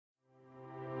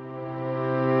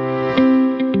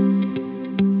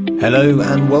Hello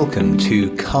and welcome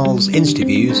to Carl's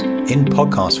Interviews in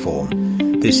podcast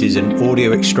form. This is an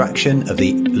audio extraction of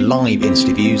the live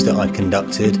interviews that I've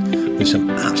conducted with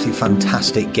some absolutely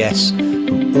fantastic guests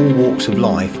from all walks of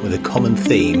life with a common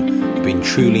theme of being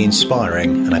truly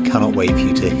inspiring, and I cannot wait for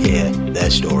you to hear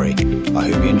their story. I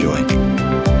hope you enjoy.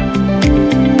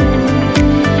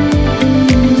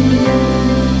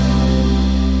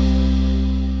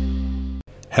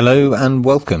 Hello and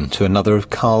welcome to another of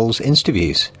Carl's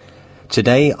Interviews.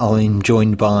 Today I'm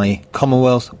joined by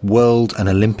Commonwealth, World and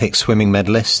Olympic swimming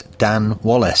medalist Dan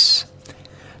Wallace.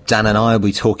 Dan and I will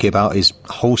be talking about his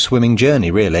whole swimming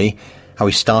journey, really, how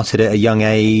he started at a young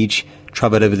age,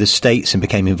 travelled over the States and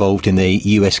became involved in the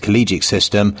US collegiate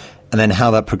system, and then how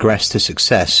that progressed to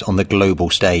success on the global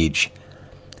stage.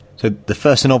 So the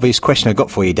first and obvious question I've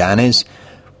got for you, Dan, is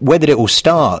where did it all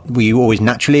start? Were you always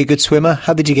naturally a good swimmer?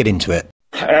 How did you get into it?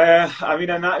 I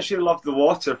naturally loved the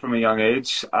water from a young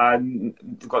age.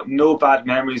 I've got no bad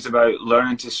memories about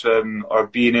learning to swim or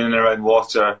being in and around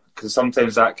water, because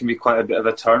sometimes that can be quite a bit of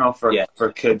a turn-off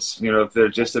for kids, you know, if they're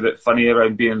just a bit funny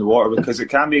around being in the water, because it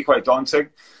can be quite daunting.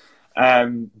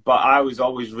 But I was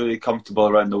always really comfortable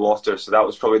around the water, so that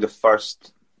was probably the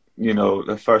first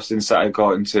insight I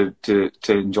got into to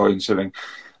enjoying swimming.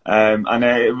 And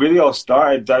it really all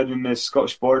started down in the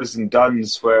Scottish Borders in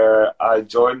Duns, where I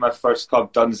joined my first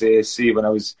club, Duns ASC, when I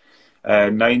was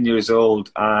 9 years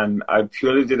old, and I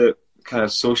purely did it kind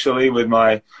of socially with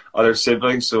my other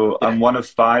siblings. So I'm one of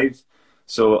five.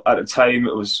 So at the time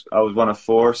I was one of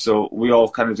four. So we all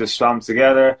kind of just swam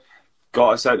together,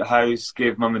 got us out the house,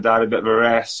 gave mum and dad a bit of a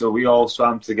rest. So we all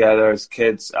swam together as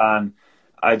kids, and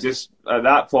at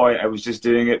that point, I was just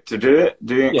doing it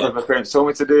because my parents told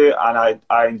me to do it, and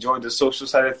I enjoyed the social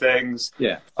side of things.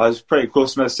 Yeah, I was pretty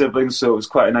close to my siblings, so it was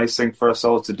quite a nice thing for us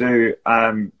all to do.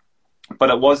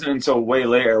 But it wasn't until way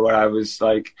later where I was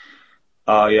like,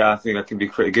 oh yeah, I think I can be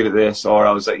pretty good at this, or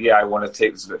I was like, yeah, I want to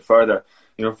take this a bit further.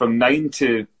 You know, from 9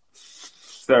 to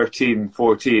 13,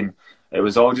 14, it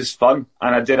was all just fun,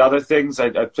 and I did other things. I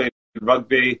played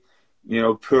rugby, you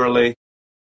know, poorly.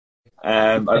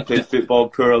 I played football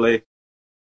poorly.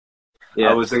 Yeah.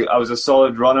 I was a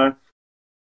solid runner.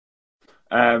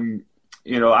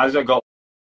 You know, as I got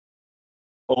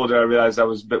older, I realised I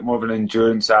was a bit more of an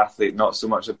endurance athlete, not so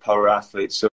much a power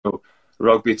athlete. So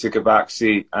rugby took a back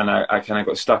seat, and I kind of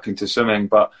got stuck into swimming.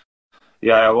 But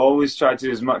yeah, I've always tried to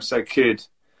do as much as I could,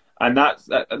 and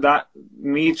that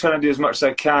me trying to do as much as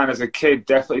I can as a kid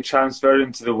definitely transferred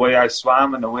into the way I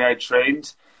swam and the way I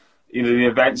trained. You know, the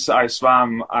events that I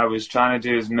swam, I was trying to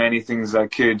do as many things as I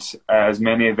could, as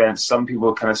many events. Some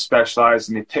people kind of specialise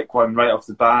and they pick one right off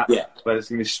the bat, whether it's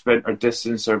going to be sprint or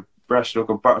distance or breaststroke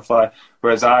or butterfly,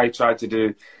 whereas I tried to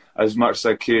do as much as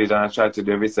I could, and I tried to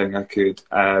do everything I could.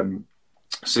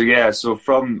 So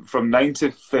from 9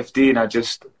 to 15, I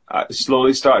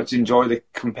slowly started to enjoy the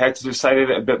competitive side of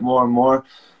it a bit more and more,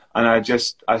 and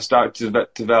I started to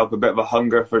develop a bit of a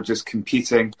hunger for just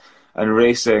competing and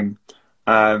racing.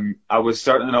 I was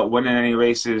certainly not winning any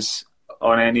races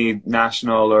on any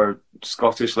national or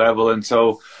Scottish level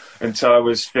until I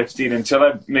was 15, until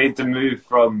I made the move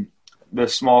from the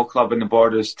small club in the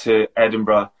Borders to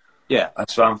Edinburgh. Yeah, I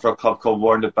swam for a club called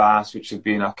Warren Bass, which had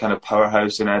been a kind of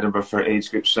powerhouse in Edinburgh for age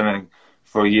group swimming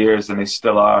for years, and they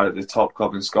still are the top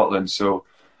club in Scotland. So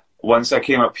once I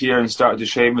came up here and started to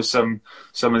train with some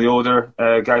of the older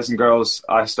guys and girls,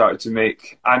 I started to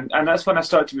make, and that's when I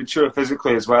started to mature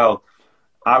physically as well.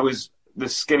 I was the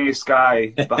skinniest guy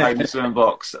behind the swimming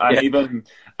blocks, and even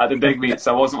at the big meets,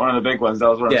 I wasn't one of the big ones. I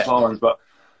was one of the small ones, but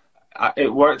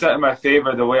it worked out in my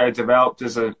favour the way I developed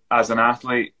as an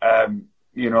athlete.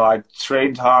 You know, I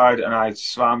trained hard and I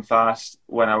swam fast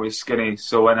when I was skinny.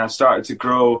 So when I started to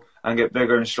grow and get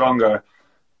bigger and stronger,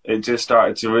 it just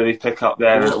started to really pick up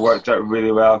then, and it worked out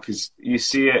really well, because you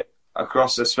see it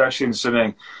across, especially in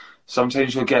swimming.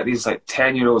 Sometimes you'll get these like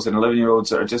 10-year-olds and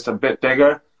 11-year-olds that are just a bit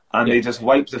bigger, and they just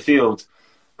wipe the field.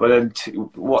 But then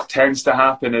what tends to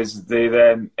happen is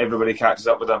everybody catches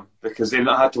up with them, because they've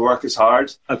not had to work as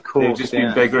hard. Of course, they've just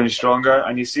been bigger and stronger.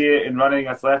 And you see it in running,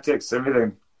 athletics,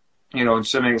 everything. You know, in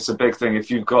swimming, it's a big thing.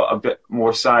 If you've got a bit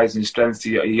more size and strength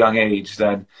at a young age,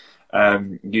 then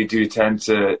you do tend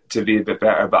to be a bit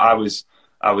better. But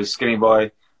I was skinny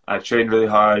boy. I trained really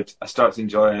hard. I started to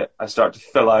enjoy it. I started to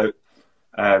fill out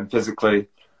physically.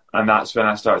 And that's when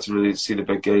I started to really see the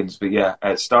big gains. But yeah,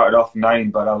 it started off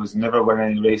 9, but I was never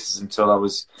winning any races until I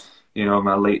was, you know, in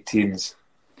my late teens.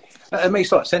 It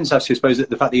makes a lot of sense, actually, I suppose, that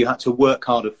the fact that you had to work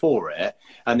harder for it,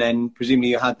 and then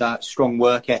presumably you had that strong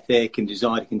work ethic and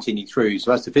desire to continue through.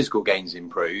 So as the physical gains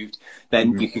improved,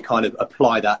 then you could kind of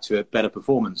apply that to a better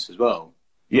performance as well.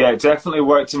 Yeah, it definitely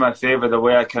worked in my favor the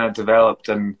way I kind of developed,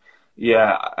 and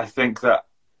yeah, I think that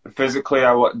physically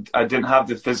I didn't have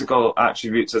the physical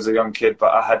attributes as a young kid,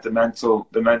 but I had the mental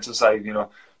side.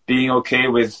 Being okay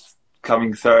with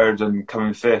coming third and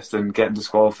coming fifth and getting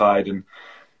disqualified, and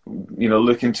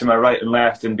looking to my right and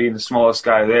left and being the smallest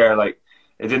guy there, like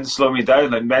it didn't slow me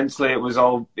down. Like mentally, it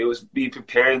was me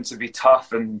preparing to be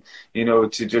tough and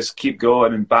to just keep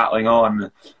going and battling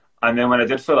on. And then when I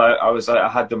did fill out, I was like, I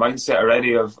had the mindset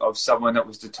already of someone that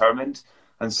was determined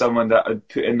and someone that had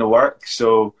put in the work.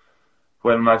 So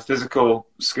when my physical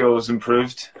skills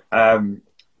improved, my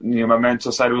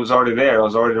mental side was already there. I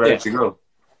was already ready to go.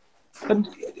 And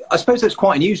I suppose that's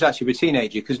quite unusual actually for a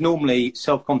teenager, because normally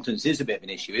self-confidence is a bit of an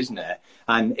issue, isn't it?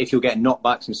 And if you're getting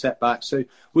knockbacks and setbacks, so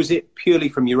was it purely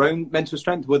from your own mental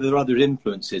strength? Were there other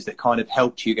influences that kind of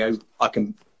helped you go, I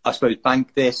can, I suppose,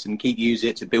 bank this and keep using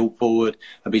it to build forward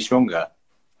and be stronger?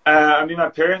 My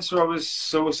parents were always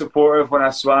so supportive when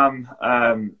I swam.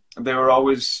 They were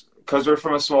always, because we're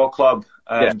from a small club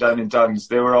down in Duns,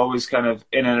 they were always kind of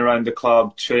in and around the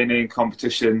club, training,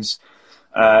 competitions.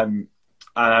 And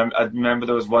I remember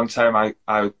there was one time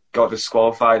I got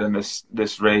disqualified in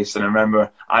this race, and I remember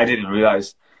I didn't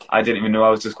even know I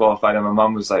was disqualified, and my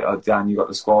mum was like, "Oh, Dan, you got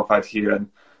disqualified here." And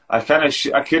I think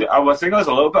I was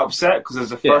a little bit upset because it's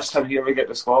the first time you ever get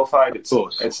disqualified.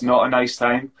 It's not a nice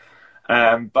time.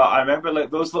 But I remember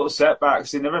like those little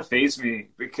setbacks, they never fazed me,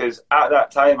 because at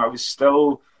that time I was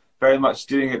still very much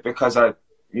doing it because I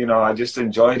just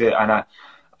enjoyed it, and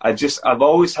I've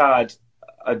always had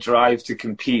a drive to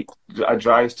compete, a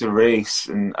drive to race,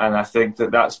 and I think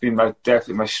that's been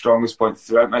definitely my strongest point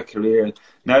throughout my career.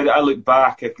 Now that I look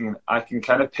back, I can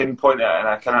kind of pinpoint it, and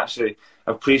I can actually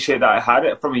appreciate that I had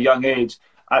it from a young age.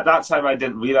 At that time, I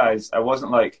didn't realize. I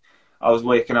wasn't like I was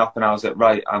waking up and I was like,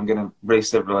 right, I'm gonna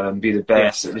race everyone and be the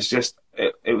best. It was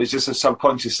just a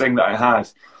subconscious thing that I had.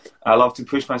 I love to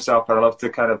push myself, and I love to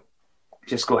kind of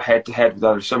just go head to head with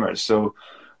other swimmers. So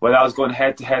whether I was going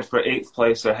head to head for 8th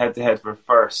place or head to head for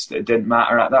first, it didn't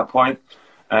matter at that point.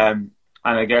 And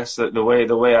I guess that the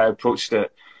way I approached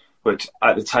it, which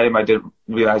at the time I didn't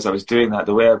realize I was doing that,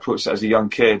 the way I approached it as a young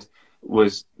kid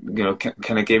was,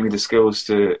 kind of gave me the skills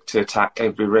to attack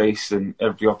every race and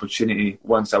every opportunity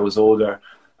once I was older.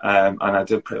 And I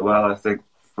did pretty well, I think,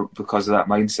 because of that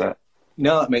mindset.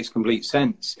 No, that makes complete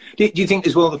sense. Do you think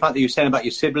as well the fact that you were saying about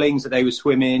your siblings, that they were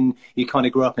swimming, you kind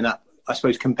of grew up in that, I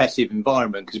suppose, competitive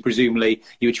environment, because presumably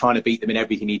you were trying to beat them in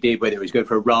everything you did, whether it was going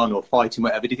for a run or fighting,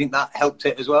 whatever. Do you think that helped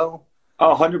it as well?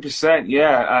 Oh, 100%,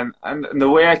 yeah. And the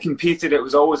way I competed, it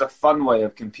was always a fun way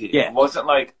of competing. Yeah. It wasn't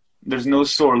like there's no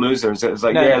sore losers. It was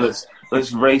like,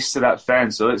 let's race to that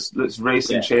fence. So let's race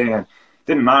in training. And it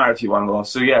didn't matter if you won or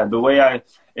lost. So yeah, the way I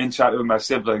interacted with my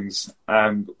siblings,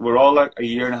 we're all like a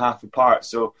year and a half apart.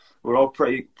 So we're all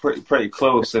pretty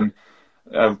close. And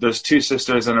there's 2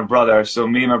 sisters and a brother. So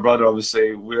me and my brother,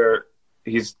 obviously,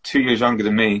 he's 2 years younger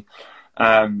than me.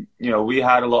 We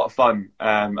had a lot of fun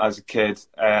as kids,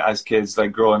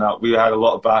 like growing up. We had a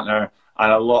lot of banter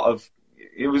and a lot of.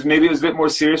 It was a bit more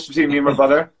serious between me and my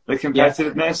brother, the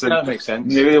competitiveness. And that makes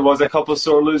sense. Maybe there was a couple of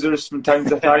sore losers from time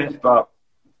to time, but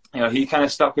he kind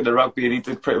of stuck with the rugby, and he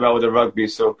did pretty well with the rugby.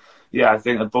 So yeah, I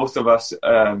think that both of us.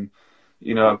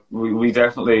 We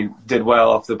definitely did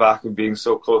well off the back of being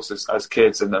so close as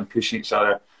kids, and then pushing each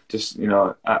other, just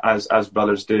as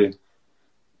brothers do.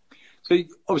 So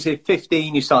obviously at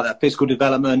 15 you start that physical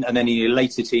development, and then in your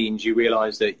later teens you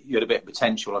realise that you had a bit of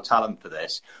potential or talent for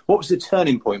this. What was the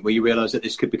turning point where you realised that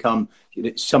this could become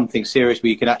something serious,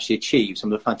 where you could actually achieve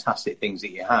some of the fantastic things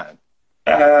that you had?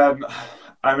 I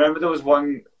remember there was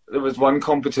one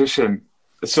competition.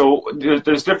 So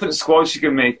there's different squads you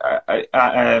can make at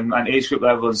an age group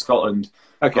level in Scotland.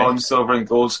 Okay. Bronze, silver, and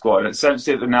gold squad. And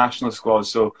essentially the national squad.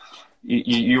 So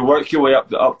you work your way up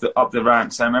the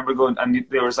ranks. I remember going, and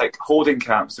there was like holding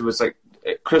camps. There was like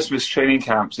Christmas training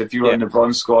camps if you were in the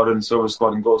bronze squad and silver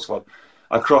squad and gold squad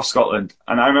across Scotland.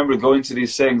 And I remember going to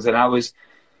these things, and I was,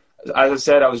 as I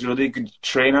said, I was a really good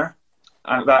trainer.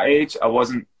 And at that age, I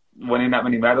wasn't winning that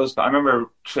many medals, but I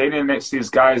remember training next to these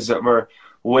guys that were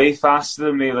way faster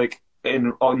than me, like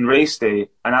on race day,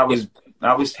 and I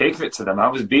was taking it to them. I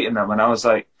was beating them, and I was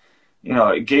like,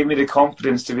 it gave me the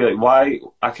confidence to be like, why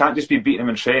I can't just be beating them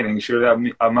in training.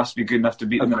 Surely I must be good enough to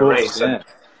beat them in a race. Yeah.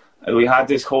 And we had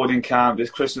this holding camp,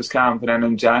 this Christmas camp, and then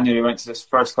in January we went to this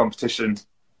first competition.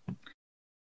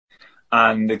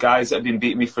 And the guys that had been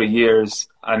beating me for years,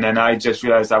 and then I just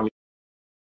realised I was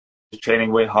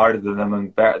training way harder than them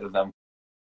and better than them.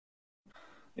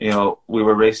 we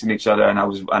were racing each other, and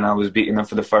I was beating them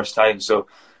for the first time. So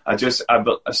I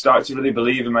started to really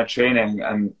believe in my training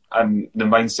and the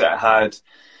mindset I had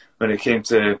when it came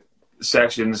to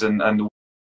sessions and the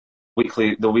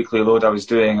weekly load I was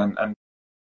doing, and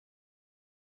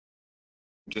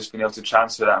just being able to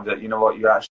transfer that and be like, you know what,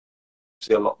 you're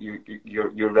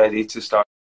ready to start,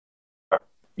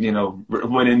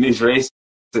 winning these races.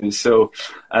 So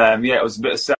it was a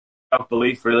bit of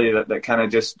self-belief really that kind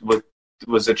of just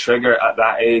was a trigger at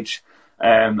that age.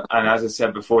 And as I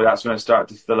said before, that's when I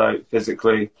started to fill out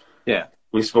physically. Yeah.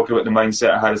 We spoke about the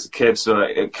mindset I had as a kid, so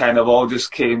it kind of all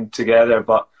just came together.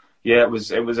 But yeah, it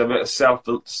was a bit of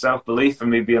self-belief for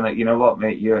me, being like, you know what,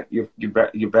 mate, you're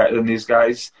better than these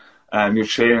guys. You're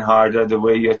training harder. The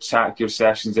way you attack your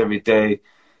sessions every day,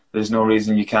 there's no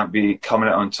reason you can't be coming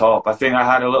out on top. I think I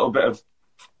had a little bit of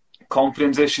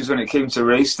confidence issues when it came to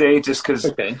race day, just because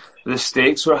the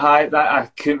stakes were high. That I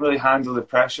couldn't really handle the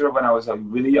pressure when I was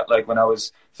when I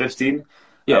was 15.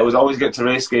 Yeah. I would always get to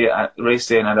race day,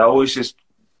 and I'd always just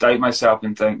doubt myself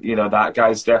and think, that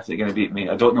guy's definitely going to beat me.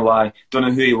 I don't know why, don't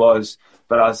know who he was,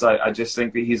 but I was like, I just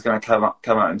think that he's going to come out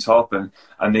on top, and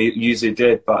they usually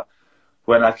did. But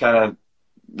when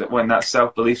that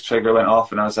self-belief trigger went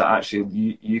off, and I was like,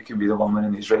 actually, you can be the one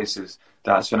winning these races,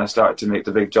 that's when I started to make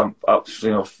the big jump up,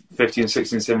 15,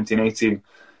 16, 17, 18,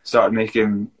 started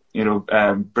making,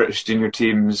 British junior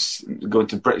teams, going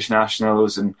to British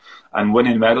nationals and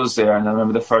winning medals there. And I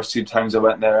remember the first 2 times I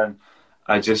went there, and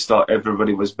I just thought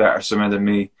everybody was better swimmer than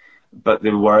me, but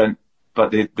they weren't.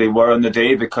 But they were on the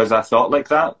day because I thought like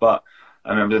that. But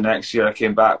I remember the next year I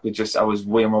came back I was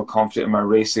way more confident in my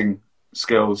racing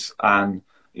skills, and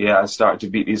I started to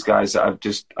beat these guys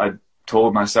that I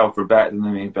told myself were better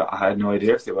than me, but I had no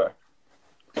idea if they were.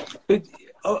 But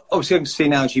obviously, I can see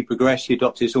now as you progress, you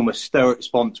adopted this almost stoic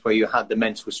response where you had the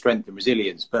mental strength and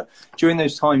resilience. But during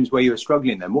those times where you were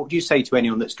struggling, then what would you say to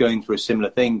anyone that's going through a similar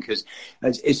thing? Because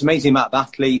it's amazing amount of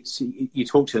athletes you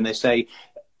talk to, and they say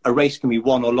a race can be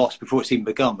won or lost before it's even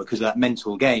begun because of that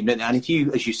mental game. And if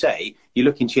you, as you say, you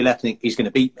look into your left and think he's going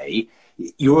to beat me,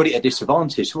 you're already at a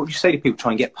disadvantage. So what would you say to people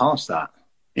trying to get past that?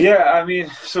 Yeah, I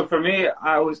mean, so for me,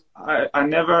 I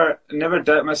never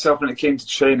doubt myself when it came to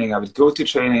training. I would go to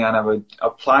training and I would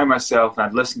apply myself, and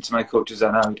I'd listen to my coaches,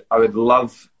 and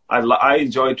I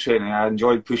enjoyed training. I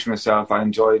enjoyed pushing myself. I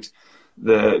enjoyed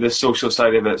the social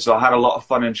side of it. So I had a lot of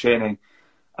fun in training.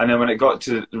 And then when it got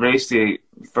to race day,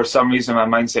 for some reason my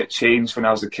mindset changed when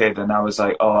I was a kid, and I was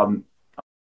like, oh,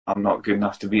 I'm not good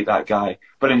enough to beat that guy.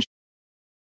 But in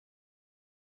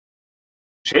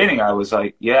training, I was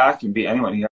like, yeah, I can beat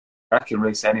anyone here. I can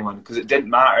race anyone, because it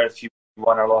didn't matter if you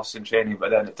won or lost in training,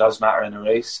 but then it does matter in a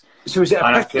race. So is it a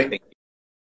practice thing?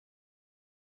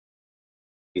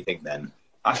 You think then?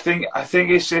 I think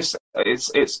it's just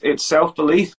it's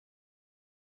self-belief.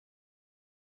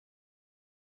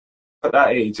 At that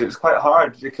age, it's quite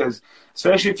hard, because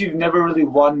especially if you've never really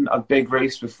won a big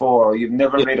race before, or you've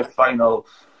never made a final.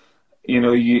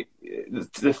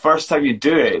 The first time you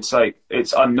do it, it's like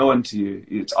it's unknown to you.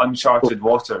 It's uncharted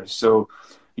waters. So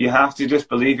you have to just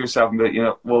believe yourself, and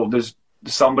there's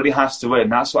somebody has to win.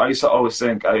 That's what I used to always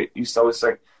think. I used to always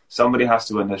think somebody has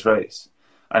to win this race,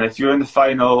 and if you're in the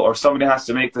final, or somebody has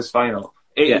to make this final,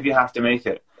 8 of you have to make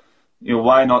it.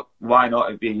 Why not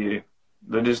it be you?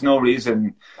 There's no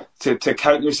reason to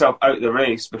count yourself out of the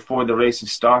race before the race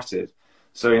has started.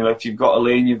 So if you've got a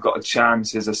lane, you've got a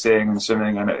chance, is a saying in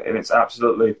swimming, and it's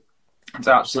absolutely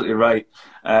right.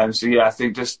 I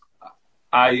think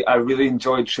I really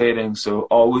enjoyed training, so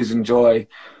always enjoy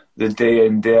the day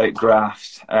in, day out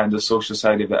graft and the social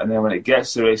side of it. And then when it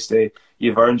gets to race day,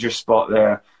 you've earned your spot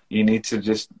there. You need to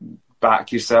just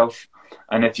back yourself.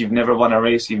 And if you've never won a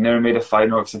race, you've never made a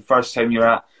final, if it's the first time you're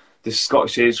at the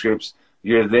Scottish age groups,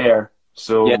 you're there.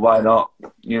 So why not?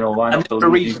 Why not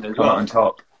believe you can come out on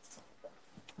top?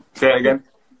 Say it again.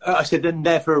 I said then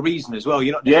there for a reason as well.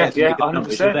 You're not.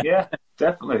 100%. Yeah,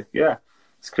 definitely. Yeah,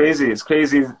 it's crazy. It's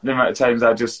crazy the amount of times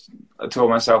I told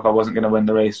myself I wasn't going to win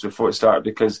the race before it started,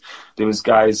 because there was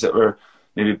guys that were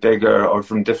maybe bigger or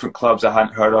from different clubs I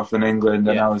hadn't heard of in England,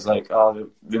 and I was like, oh,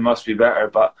 they must be better.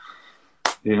 But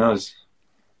who knows?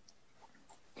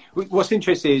 What's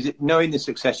interesting is knowing the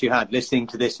success you had, listening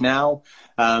to this now,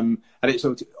 and it's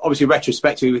obviously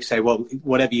retrospectively we can say, well,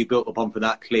 whatever you built upon for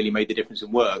that clearly made the difference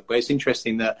in work. But it's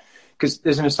interesting that, because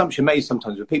there's an assumption made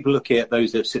sometimes when people look at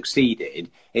those that have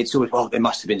succeeded, it's always, well, they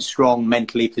must have been strong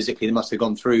mentally, physically, they must have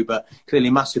gone through, but clearly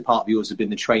a massive part of yours has been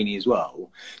the training as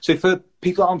well. So for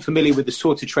people that aren't familiar with the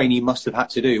sort of training you must have had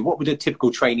to do, what would a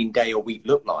typical training day or week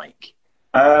look like?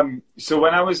 So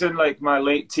when I was in my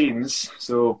late teens,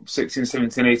 so 16,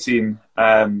 17, 18,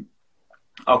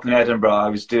 up in Edinburgh, I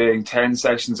was doing 10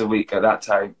 sessions a week at that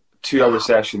time, 2-hour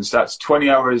sessions. That's 20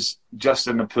 hours just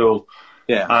in the pool.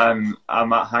 Yeah.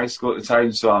 I'm at high school at the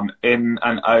time, so I'm in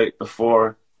and out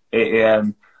before 8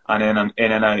 a.m. and then I'm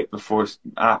in and out before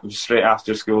straight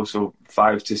after school, so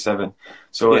 5 to 7.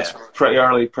 So it's pretty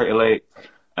early, pretty late,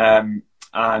 and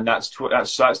that's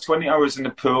 20 hours in the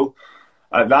pool.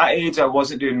 At that age, I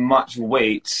wasn't doing much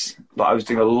weights, but I was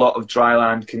doing a lot of dry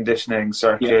land conditioning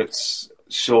circuits,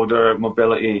 shoulder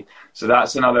mobility. So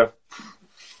that's another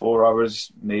 4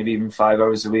 hours, maybe even 5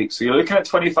 hours a week. So you're looking at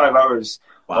 25 hours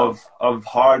of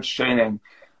hard training.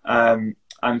 And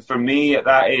for me at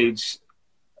that age,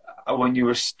 when you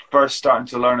were first starting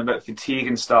to learn about fatigue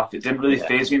and stuff, it didn't really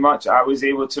faze me much. I was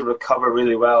able to recover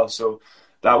really well. So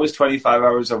that was 25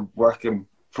 hours of working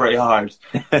pretty hard.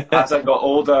 As I got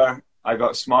older, I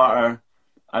got smarter,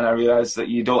 and I realised that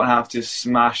you don't have to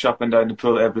smash up and down the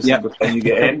pool every single time you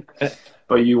get in,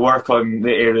 but you work on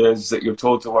the areas that you're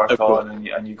told to work on,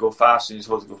 and you go fast and you're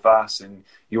supposed to go fast, and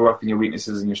you work on your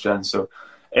weaknesses and your strengths. So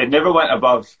it never went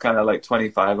above kind of like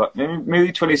 25,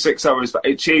 maybe 26 hours, but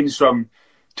it changed from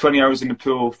 20 hours in the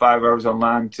pool, 5 hours on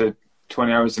land, to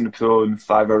 20 hours in the pool and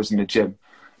 5 hours in the gym,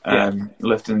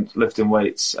 lifting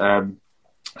weights.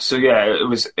 So yeah,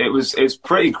 it's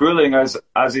pretty grueling as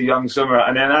a young swimmer,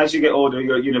 and then as you get older,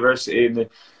 you're at university, and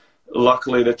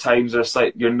luckily the times are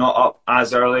like you're not up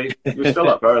as early. You're still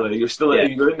up early. You're still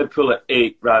you're in the pool at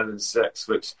 8 rather than 6,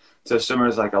 which to a swimmer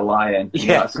is like a lion.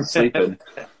 That's sleeping.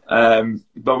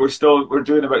 But we're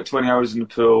doing about 20 hours in the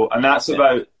pool, and that's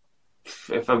about,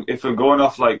 if I'm going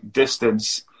off like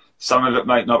distance, some of it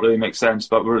might not really make sense,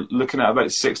 but we're looking at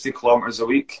about 60 kilometers a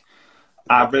week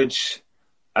average.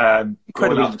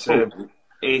 Going up to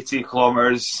 80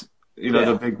 kilometers,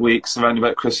 the big weeks around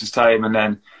about Christmas time, and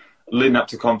then leading up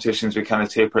to competitions, we kind of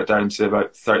taper it down to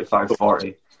about 35,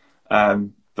 40.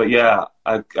 But yeah,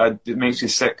 it makes me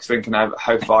sick thinking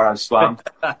how far I've swam.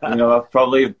 I've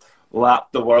probably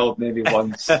lapped the world maybe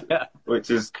once, which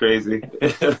is crazy.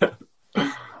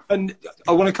 And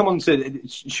I want to come on to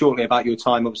shortly about your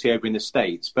time, obviously, over in the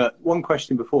States. But one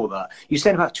question before that. You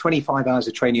said about 25 hours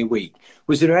of training a week.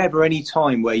 Was there ever any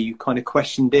time where you kind of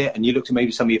questioned it and you looked at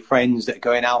maybe some of your friends that are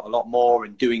going out a lot more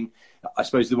and doing, I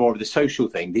suppose, the more of the social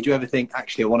thing? Did you ever think,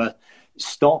 actually, I want to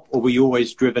stop? Or were you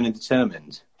always driven and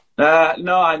determined?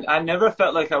 No, I never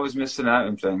felt like I was missing out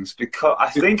on things, because I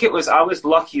think I was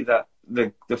lucky that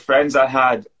the friends I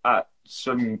had at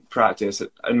swimming practice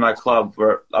in my club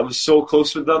I was so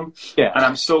close with them, and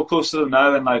I'm so close to them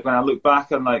now. And like when I look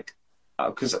back, I'm like,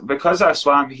 because I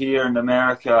swam here in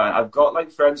America, I've got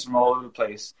like friends from all over the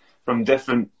place, from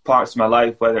different parts of my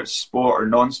life, whether it's sport or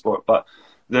non-sport. But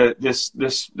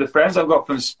the friends I've got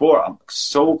from sport, I'm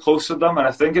so close with them, and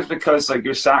I think it's because like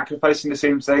you're sacrificing the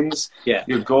same things.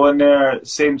 You're going there at the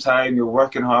same time, you're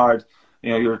working hard,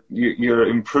 you're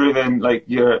improving, like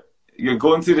you're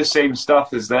going through the same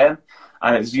stuff as them.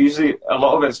 And it's usually, a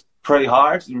lot of it's pretty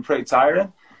hard and pretty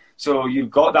tiring. So you've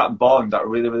got that bond, that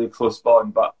really, really close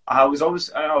bond. But I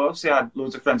obviously had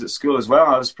loads of friends at school as well.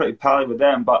 I was pretty pally with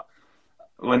them. But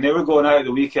when they were going out at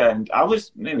the weekend, I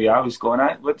was going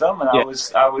out with them, and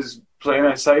I was playing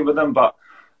outside with them. But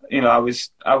I was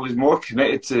more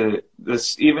committed to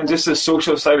this, even just the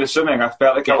social side of swimming. I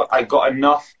felt like I got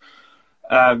enough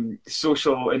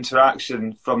social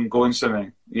interaction from going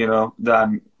swimming,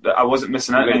 than I wasn't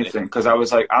missing out on anything, because I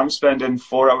was like, I'm spending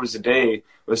 4 hours a day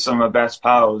with some of my best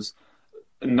pals,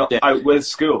 out with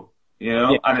school,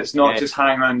 and it's not just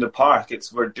hanging around the park.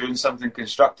 We're doing something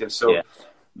constructive. So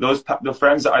the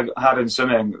friends that I had in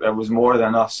swimming, there was more than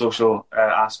enough social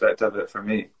aspect of it for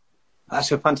me. That's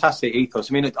a fantastic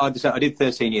ethos. I mean, I did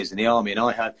 13 years in the army, and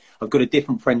I've got a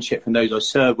different friendship from those I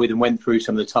served with and went through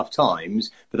some of the tough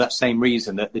times for that same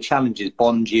reason, that the challenges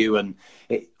bond you, and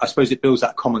I suppose it builds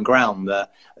that common ground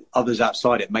that others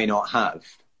outside it may not have.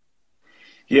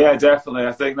 Yeah, definitely.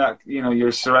 I think that,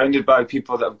 you're surrounded by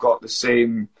people that have got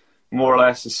more or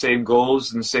less the same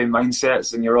goals and the same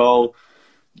mindsets, and you're all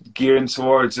gearing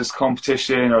towards this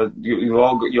competition, or you're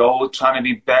all trying to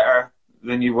be better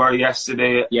than you were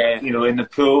yesterday, in the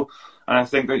pool. And I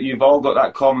think that you've all got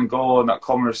that common goal and that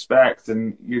common respect,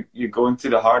 and you're going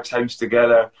through the hard times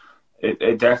together.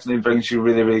 It definitely brings you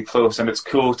really, really close, and it's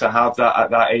cool to have that at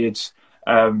that age,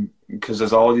 because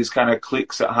there's all these kind of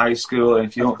cliques at high school, and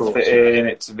if you don't fit in,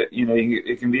 it's a bit,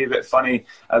 it can be a bit funny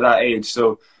at that age.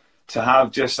 So to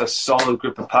have just a solid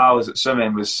group of pals at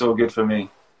swimming was so good for me.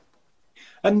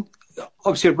 And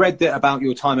obviously, I've read about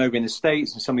your time over in the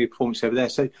States and some of your performance over there.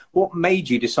 So what made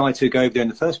you decide to go over there in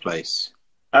the first place?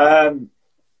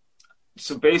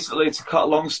 So basically, to cut a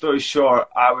long story short,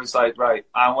 I was like, right,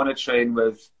 I want to train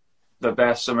with the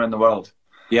best swimmer in the world.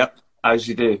 Yep. As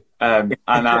you do. And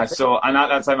at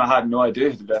that time I had no idea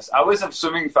who did this. I was a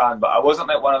swimming fan, but I wasn't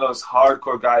like one of those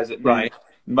hardcore guys that knew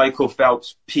Michael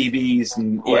Phelps PBs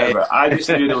and whatever. Yeah. I just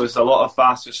knew there was a lot of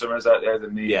faster swimmers out there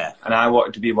than me, and I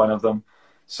wanted to be one of them.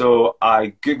 So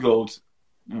I Googled,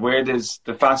 where does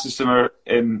the fastest swimmer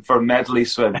for medley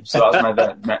swim? So that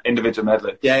was my individual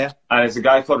medley. Yeah. And it's a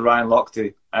guy called Ryan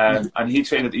Lochte, and he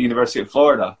trained at the University of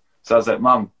Florida. So I was like,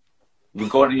 Mum, we're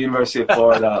going to the University of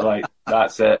Florida. Like,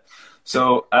 that's it.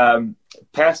 So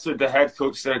pestered the head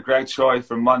coach there, Greg Troy,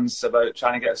 for months about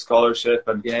trying to get a scholarship.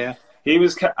 And he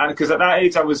was, because at that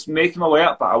age I was making my way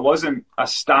up, but I wasn't a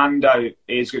standout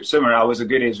age group swimmer. I was a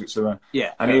good age group swimmer.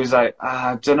 Yeah. And he was like,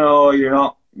 I don't know, you're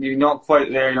not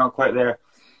quite there. You're not quite there.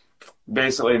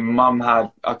 Basically, Mum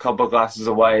had a couple of glasses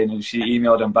of wine, and she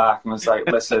emailed him back and was like,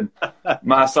 "Listen,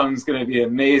 my son's going to be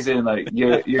amazing. Like,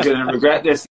 you're going to regret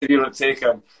this if you don't take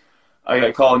him." I got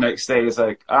a call the next day. He's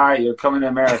like, "All right, you're coming to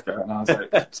America," and I was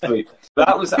like, "Sweet."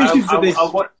 That was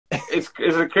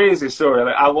it's a crazy story.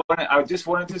 Like, I just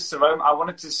wanted to surround. I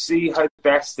wanted to see how the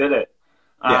best did it.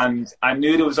 And I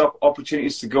knew there was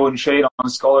opportunities to go and train on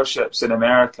scholarships in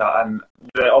America, and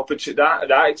the opportunity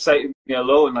that excited me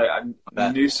alone.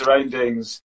 Like, new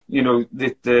surroundings, the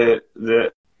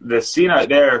scene out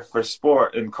there for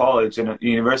sport in college and at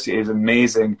university is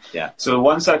amazing. Yeah. So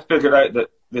once I figured out that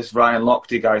this Ryan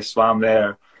Lochte guy swam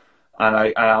there, and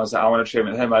I was like, I want to train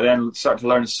with him, I then started to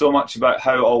learn so much about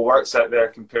how it all works out there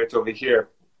compared to over here.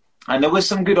 And there was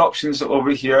some good options over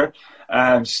here.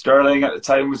 Stirling at the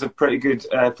time was a pretty good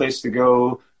place to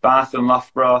go. Bath and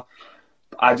Loughborough.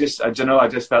 I just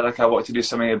felt like I wanted to do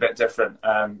something a bit different.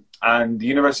 And the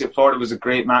University of Florida was a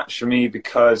great match for me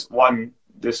because, one,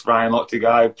 this Ryan Lochte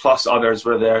guy plus others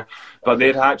were there, but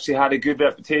they'd actually had a good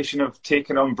reputation of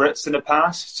taking on Brits in the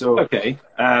past. So,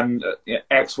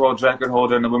 ex-world record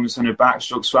holder in the women's 100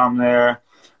 backstroke swam there.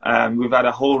 We've had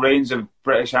a whole range of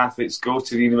British athletes go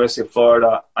to the University of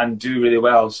Florida and do really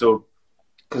well. So,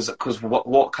 because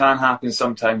what can happen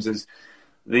sometimes is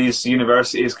these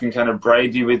universities can kind of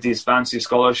bribe you with these fancy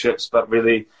scholarships, but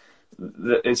really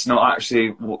it's not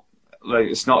actually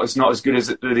it's not as good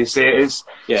as they say it is.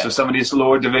 Yeah. So some of these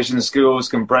lower division schools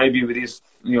can bribe you with these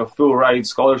full ride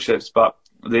scholarships, but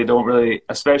they don't really,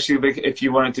 especially if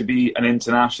you wanted to be an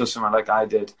international swimmer like I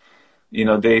did.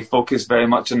 They focus very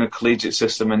much on the collegiate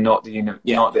system and not the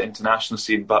international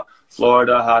scene. But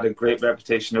Florida had a great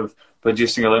reputation of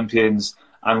producing Olympians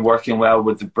and working well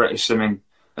with the British swimming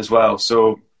as well.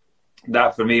 So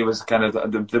that for me was kind of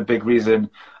the big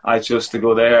reason I chose to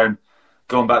go there. And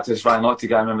going back to this Ryan Lochte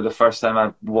guy, I remember the first time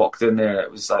I walked in there,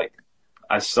 it was like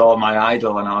I saw my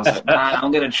idol and I was like, man,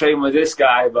 I'm going to train with this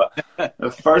guy. But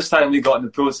the first time we got in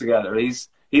the pool together, he's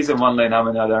in one lane, I'm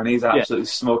in the other, and he's absolutely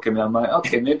smoking me. I'm like,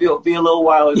 okay, maybe it'll be a little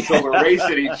while until we're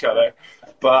racing each other.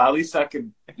 But at least I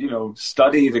could,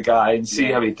 study the guy and see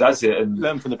how he does it and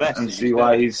learn from the best and see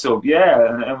why he's so.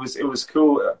 Yeah, and it was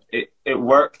cool. It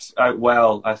worked out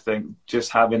well, I think.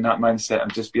 Just having that mindset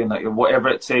and just being like, whatever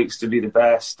it takes to be the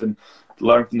best and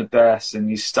learn from the best, and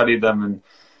you study them, and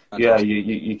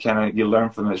you learn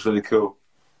from it. It's really cool.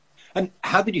 And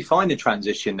how did you find the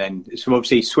transition then? So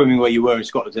obviously swimming where you were in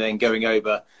Scotland and then going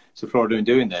over to Florida and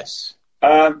doing this.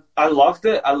 I loved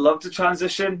it. I loved the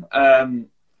transition.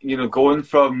 Going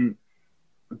from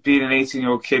being an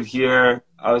 18-year-old kid here,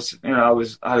 I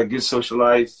had a good social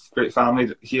life, great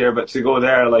family here, but to go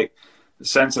there, like the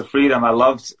sense of freedom, a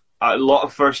lot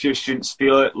of first-year students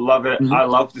feel it, love it. Mm-hmm. I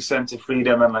love the sense of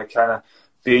freedom and like kind of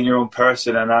being your own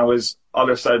person. And I was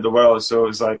other side of the world, so it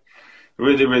was like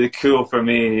really, really cool for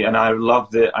me, and I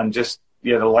loved it. And just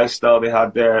the lifestyle they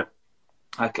had there.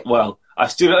 I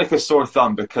stood out like a sore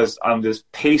thumb because I'm this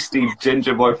pasty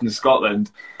ginger boy from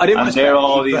Scotland, and they're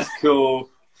all these cool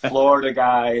Florida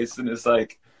guys, and it's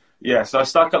like, so I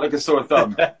stuck out like a sore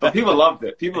thumb. But people loved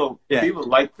it. People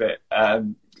liked it.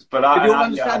 But I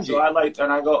liked,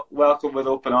 and I got welcomed with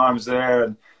open arms there,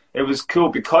 and it was cool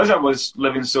because I was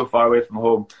living so far away from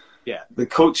home. Yeah, the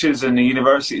coaches and the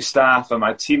university staff and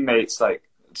my teammates, like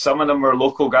some of them were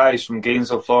local guys from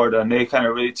Gainesville, Florida, and they kind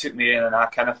of really took me in, and I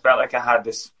kind of felt like I had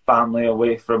this family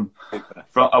away from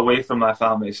my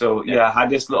family. So I had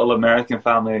this little American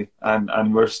family,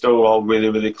 and we're still all really,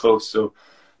 really close. So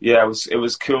it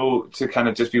was cool to kind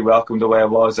of just be welcomed the way I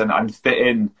was and fit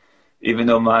in, even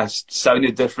though I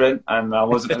sounded different and I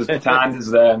wasn't as tanned as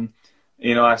them.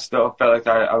 I still felt like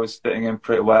I was fitting in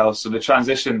pretty well. So the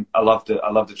transition, I loved it. I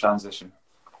loved the transition.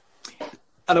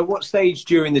 And at what stage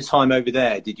during the time over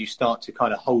there did you start to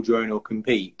kind of hold your own or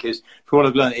compete? Because from what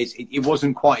I've learned, it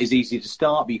wasn't quite as easy to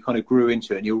start, but you kind of grew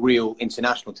into it, and your real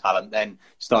international talent then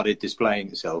started displaying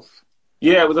itself.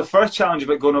 Yeah, well, the first challenge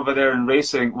about going over there and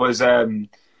racing was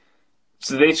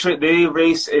so they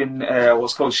race in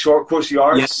what's called short course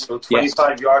yards, so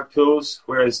 25-yard pools,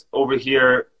 whereas over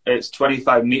here it's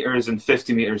 25 meters and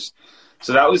 50 meters.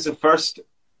 So that was the first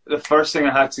thing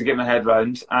I had to get my head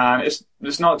around, and it's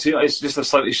just a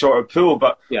slightly shorter pool,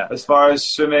 but as far as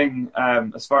swimming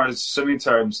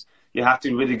terms, you have to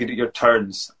be really good at your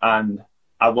turns, and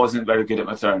I wasn't very good at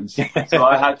my turns. So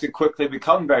I had to quickly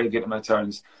become very good at my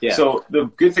turns. Yeah. So the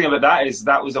good thing about that is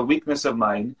that was a weakness of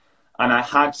mine, and I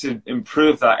had to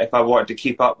improve that if I wanted to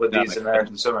keep up with these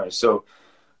American swimmers. So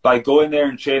by going there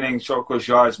and training short course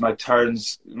yards, my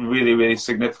turns really, really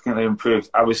significantly improved.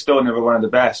 I was still never one of the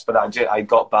best, but I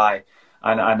got by,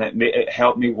 and it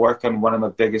helped me work on one of my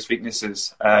biggest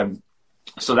weaknesses.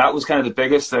 So that was kind of the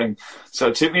biggest thing. So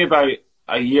it took me about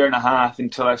a year and a half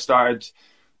until I started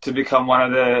to become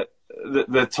one of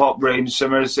the top range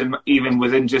swimmers, even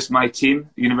within just my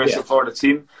team, the University of Florida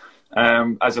team.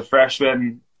 As a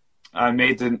freshman, I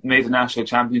made the national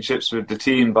championships with the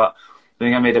team, but I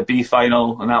think I made a B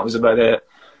final, and that was about it.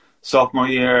 Sophomore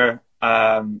year,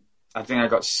 I think I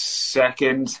got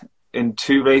second in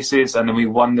 2 races, and then we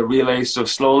won the relay. So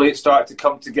slowly it started to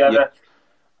come together.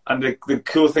 And the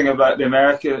cool thing about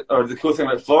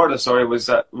Florida, was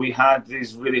that we had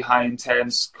these really high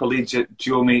intense collegiate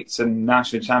dual meets and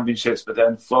national championships. But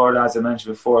then Florida, as I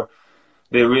mentioned before,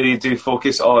 they really do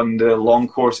focus on the long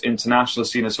course international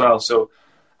scene as well. So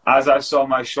as I saw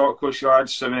my short course yard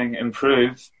swimming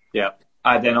improve,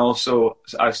 I then also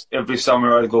every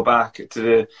summer I'd go back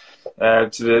to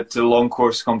the long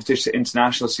course competition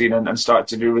international scene and start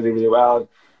to do really, really well.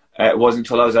 It wasn't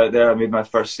until I was out there I made my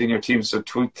first senior team. So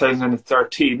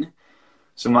 2013,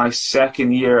 so my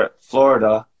second year at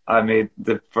Florida, I made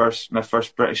my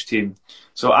first British team.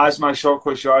 So as my short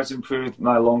course yards improved,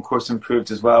 my long course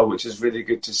improved as well, which is really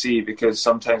good to see, because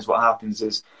sometimes what happens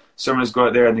is swimmers go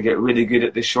out there and they get really good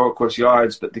at the short course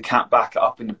yards, but they can't back it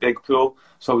up in the big pool.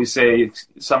 So we say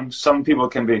some people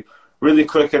can be really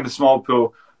quick in the small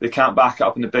pool, they can't back it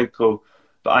up in the big pool.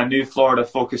 But I knew Florida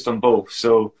focused on both.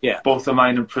 So both of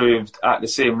mine improved at the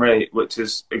same rate, which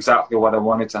is exactly what I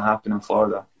wanted to happen in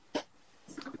Florida.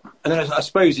 And then I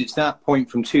suppose it's that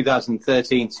point from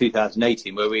 2013 to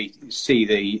 2018 where we see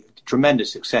the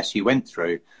tremendous success you went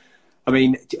through. I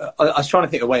mean, I was trying to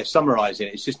think of a way of summarising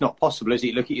it. It's just not possible, is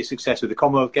it? Look at your success with the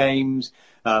Commonwealth Games,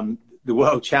 the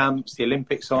World Champs, the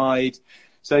Olympic side.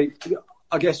 So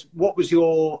I guess what was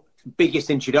your biggest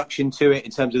introduction to it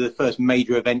in terms of the first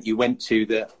major event you went to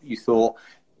that you thought,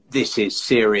 this is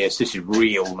serious, this is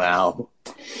real now?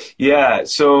 Yeah,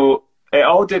 so it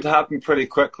all did happen pretty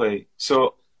quickly.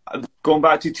 So going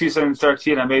back to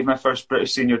 2013, I made my first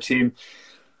British senior team,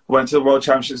 went to the World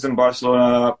Championships in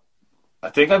Barcelona. I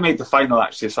think I made the final,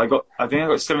 actually. So I think I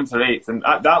got 7th or 8th, and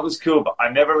that was cool, but I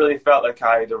never really felt like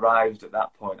I had arrived at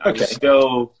that point. I was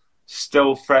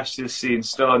still fresh to the scene,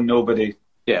 still a nobody.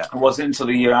 Yeah, it wasn't until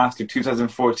the year after,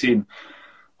 2014,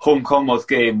 home Commonwealth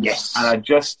Games, and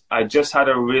I just had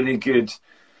a really good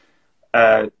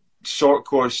short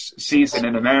course season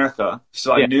in America,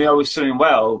 so I knew I was swimming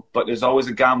well, but there's always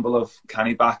a gamble of, can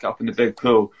he back up in the big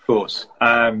pool? Of course.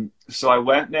 So I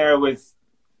went there with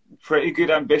pretty good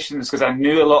ambitions, because I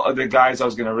knew a lot of the guys I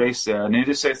was going to race there. I knew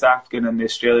the South African and the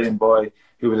Australian boy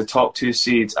who were the top 2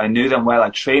 seeds. I knew them well.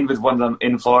 I trained with one of them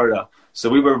in Florida, so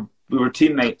we were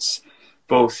teammates.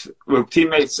 Both were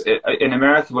teammates in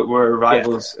America, but were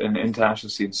rivals in the international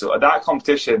scene. So at that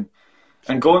competition,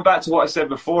 and going back to what I said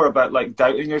before about like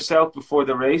doubting yourself before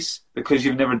the race, because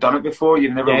you've never done it before,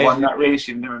 you've never won that race,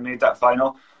 you've never made that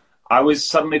final, I was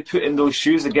suddenly put in those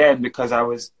shoes again, because I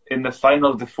was in the final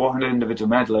of the 400 individual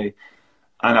medley,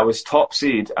 and I was top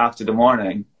seed after the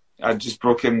morning. I'd just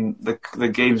broken the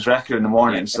game's record in the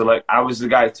morning, so like I was the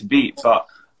guy to beat, but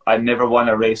I never won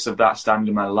a race of that standard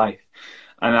in my life.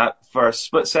 And for a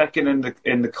split second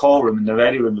in the call room, in the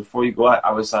ready room before you go out,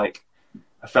 I was like,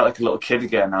 I felt like a little kid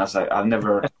again. I was like, I've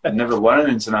never won an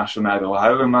international medal.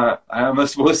 How am I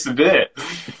supposed to do it?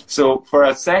 So for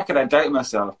a second, I doubted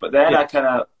myself. But then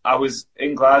I was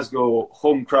in Glasgow,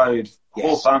 home crowd,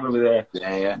 whole family there.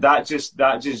 Yeah. That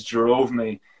just drove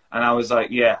me, and I was like,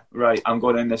 yeah, right. I'm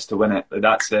going in this to win it.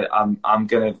 That's it.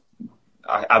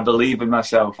 I believe in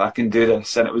myself. I can do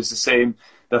this. And it was the same.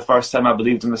 The first time I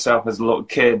believed in myself as a little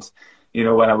kid, you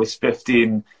know, when I was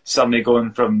 15, suddenly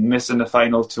going from missing the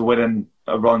final to winning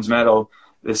a bronze medal.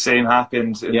 The same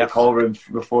happened in the call room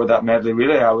before that medley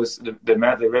relay. The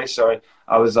medley race, sorry.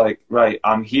 I was like, right,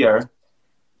 I'm here.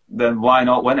 Then why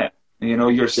not win it? You know,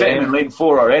 you're sitting in lane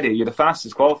 4 already. You're the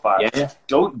fastest qualifier. Yeah.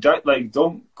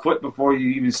 Don't quit before you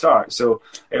even start. So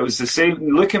it was the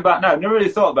same. Looking back now, I never really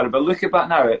thought about it, but looking back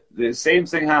now, the same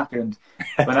thing happened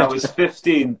when I was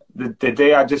 15. The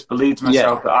day I just believed to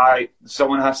myself that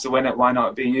someone has to win it. Why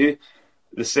not be you?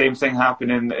 The same thing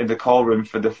happened in the call room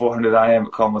for the 400 IM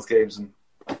at Commonwealth Games, and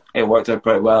it worked out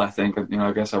pretty well. I think. You know,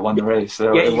 I guess I won the race.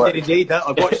 So yeah, you did indeed. That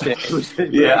I watched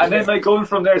it. Yeah, and then like going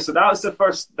from there. So that was the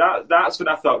first. That's when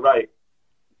I thought, right,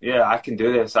 yeah, I can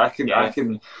do this. I can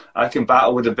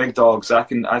battle with the big dogs. I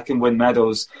can win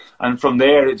medals. And from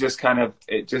there, it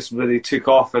just really took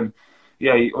off. And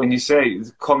yeah, when you say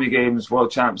Commie Games,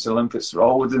 World Champs, Olympics,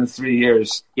 all within 3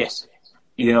 years. Yes.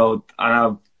 You know,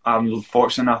 and I'm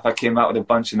fortunate enough I came out with a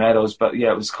bunch of medals. But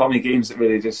yeah, it was Commie Games that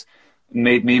really just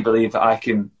made me believe that I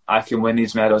can win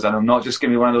these medals, and I'm not just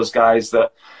going to be one of those guys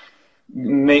that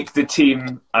make the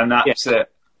team and that's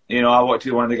it. You know, I want to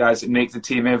be one of the guys that make the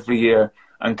team every year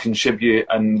and contribute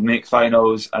and make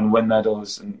finals and win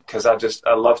medals. And because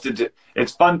I love to do.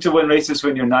 It's fun to win races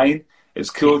when you're 9. It's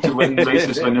cool to win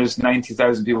races when there's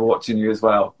 90,000 people watching you as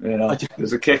well. You know,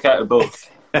 there's a kick out of both.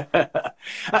 And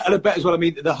I bet as well, I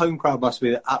mean, the home crowd must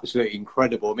be absolutely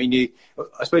incredible. I mean,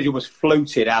 I suppose you almost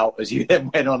floated out as you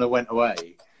then went on and went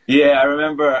away. Yeah, I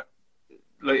remember,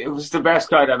 like, it was the best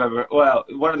crowd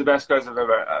one of the best crowds I've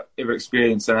ever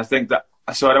experienced. And I think that,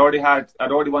 so I'd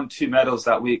already won 2 medals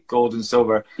that week, gold and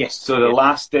silver. Yes. So the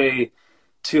last day,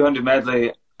 200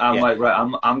 medley, I'm like, right,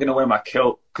 I'm going to wear my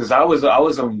kilt, because I was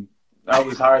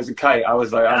high as a kite. I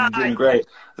was like, I'm doing great.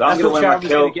 So that's what Sharon was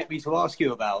going to get me to ask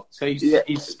you about. So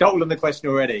he's stolen the question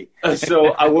already.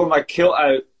 So I wore my kilt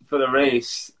out for the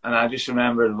race, and I just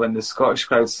remembered when the Scottish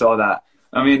crowd saw that.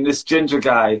 I mean, this ginger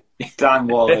guy, Dan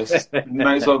Wallace,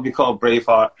 might as well be called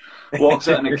Braveheart, walks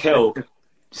out in a kilt.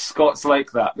 Scots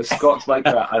like that. The Scots like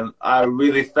that. And I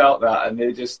really felt that, and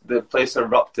the place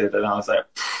erupted, and I was like,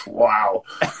 wow.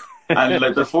 And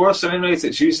like before a swimming race,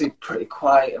 it's usually pretty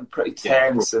quiet and pretty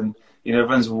tense, and you know,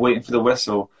 everyone's waiting for the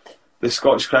whistle. The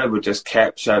Scottish crowd would just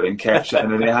kept shouting,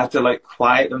 and then they had to like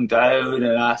quiet them down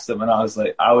and ask them, and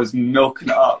I was milking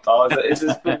it up. I was like, this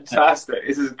is fantastic,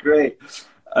 this is great.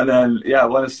 And then I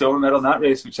won a silver medal in that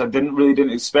race, which I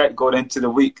didn't expect going into the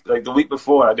week. Like the week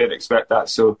before, I didn't expect that.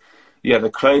 So yeah, the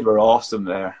crowd were awesome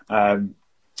there.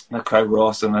 The crowd were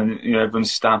awesome, and you know,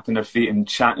 everyone's stamping their feet and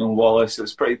chanting Wallace. It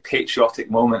was a pretty patriotic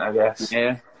moment, I guess.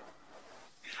 Yeah.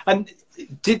 And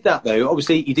did that though?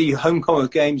 Obviously, you do your home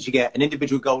Commonwealth Games. You get an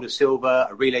individual gold or silver,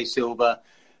 a relay silver.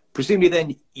 Presumably,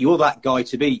 then you're that guy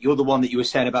to beat. You're the one that you were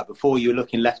saying about before. You were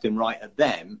looking left and right at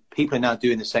them. People are now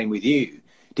doing the same with you.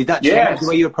 Did that change the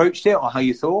way you approached it, or how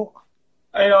you thought?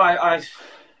 You know, I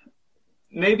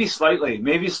maybe slightly.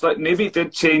 Maybe it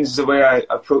did change the way I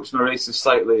approached my races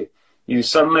slightly.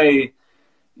 Suddenly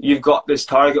you've got this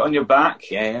target on your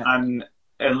back, and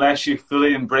unless you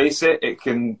fully embrace it, it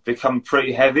can become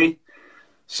pretty heavy.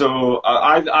 So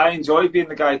I enjoyed being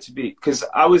the guy to beat, because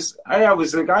I was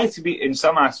the guy to beat in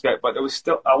some aspect, but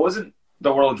I wasn't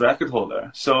the world record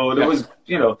holder. So there was,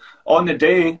 you know, on the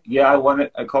day, I won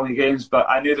it at Commie Games, but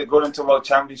I knew that going into World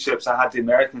Championships, I had the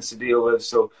Americans to deal with.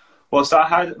 So whilst I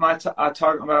had my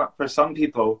target for some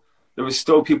people, there was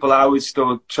still people I was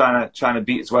still trying to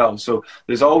beat as well. So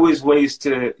there's always ways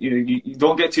to, you know, you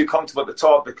don't get too comfortable at the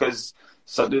top, because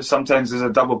sometimes there's a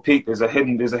double peak, there's a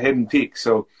hidden peak.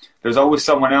 So there's always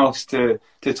someone else to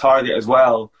target as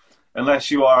well, unless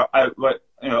you are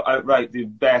outright the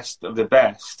best of the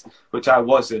best, which I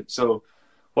wasn't. So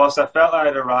whilst I felt I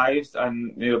had arrived,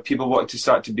 and you know, people wanted to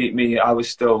start to beat me, there was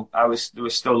still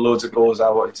loads of goals I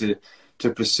wanted to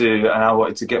pursue, and I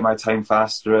wanted to get my time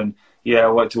faster. And I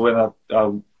wanted to win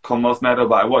a Commonwealth medal,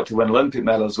 but I wanted to win an Olympic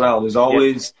medal as well.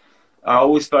 I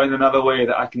always find another way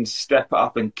that I can step it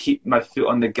up and keep my foot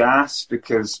on the gas,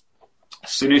 because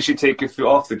as soon as you take your foot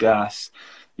off the gas,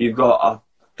 you've got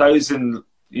 1,000,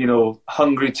 you know,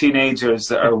 hungry teenagers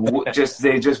that are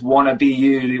they just want to be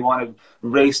you. They want to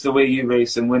race the way you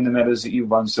race and win the medals that you've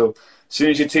won. So as soon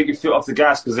as you take your foot off the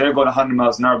gas, because they're going 100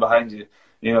 miles an hour behind you,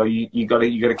 you know, you got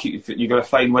to keep your foot. You got to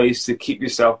find ways to keep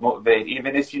yourself motivated,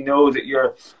 even if you know that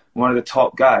you're one of the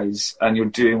top guys and you're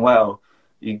doing well.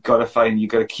 You got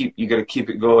to keep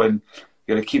it going.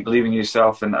 You got to keep believing in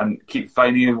yourself and keep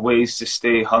finding ways to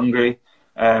stay hungry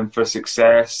for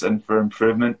success and for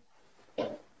improvement.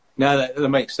 No, that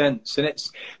makes sense. And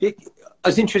I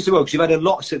was interested as well, because you've had a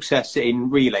lot of success in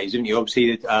relays, haven't you?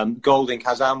 Obviously, gold in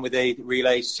Kazan with the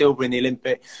relays, silver in the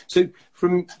Olympic. So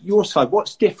from your side,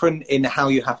 what's different in how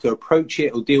you have to approach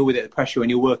it or deal with it, the pressure when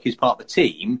you work as part of the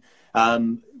team,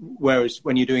 whereas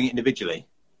when you're doing it individually?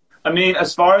 I mean,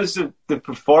 as far as the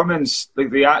performance, like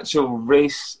the actual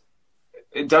race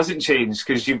it doesn't change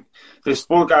because there's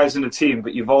 4 guys in the team,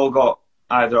 but you've all got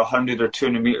either 100 or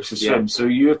 200 meters to swim. So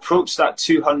you approach that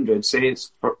 200, say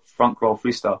it's front crawl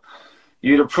freestyle.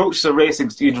 You'd approach the race,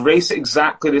 you'd race it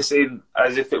exactly the same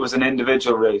as if it was an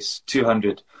individual race,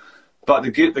 200. But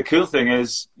the cool thing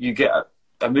is you get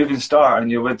a moving start and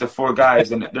you're with the 4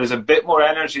 guys and there's a bit more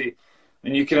energy.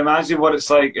 And you can imagine what it's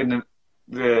like in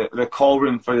the call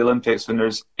room for the Olympics when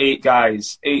there's 8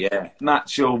 guys, 8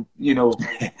 macho,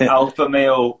 alpha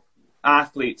male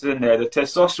athletes in there. The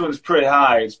testosterone's pretty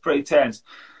high, it's pretty tense.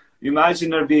 You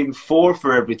imagine there being 4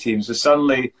 for every team, so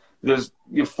suddenly there's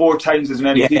 4 times as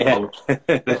many people.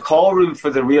 The call room for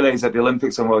the relays at the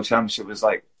Olympics and World Championship was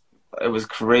like, it was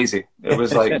crazy. It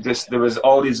was like there was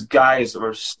all these guys that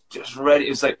were just ready. It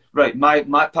was like, right,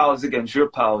 my pals against your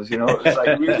pals, It was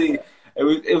like really,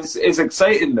 it's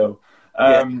exciting though.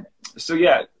 So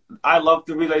yeah, I love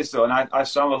the relays though, and I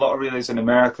swam a lot of relays in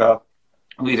America.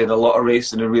 We did a lot of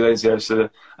racing and relays there.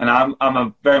 And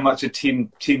I'm very much a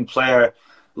team player.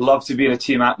 Love to be in a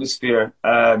team atmosphere.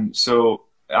 So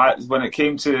when it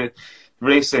came to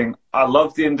racing, I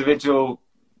love the individual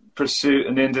pursuit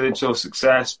and the individual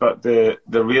success, but the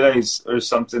relays are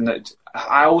something that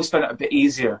I always find it a bit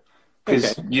easier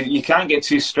because you can't get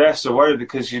too stressed or worried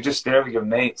because you're just there with your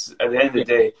mates. At the end of the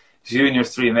day, it's you and your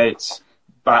 3 mates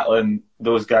battling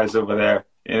those guys over there.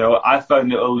 I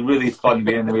found it really fun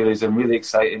being in the relays and really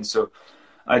exciting. So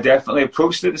I definitely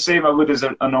approached it the same I would as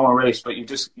a normal race, but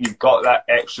you've got that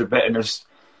extra bit. And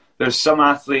there's some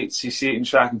athletes, you see it in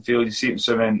track and field, you see it in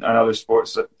swimming and other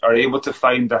sports that are able to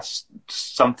find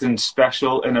something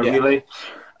special in a relay.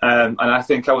 And I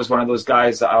think I was one of those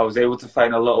guys that I was able to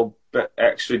find a little bit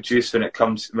extra juice when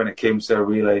it came to a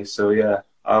relay. So yeah,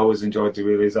 I always enjoyed the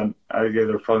relays, and I think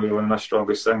they're probably one of my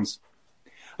strongest things.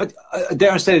 I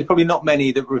dare say there's probably not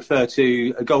many that refer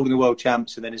to a gold in the world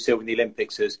champs and then a silver in the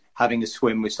Olympics as having a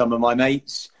swim with some of my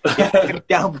mates.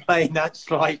 Downplaying that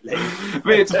slightly. I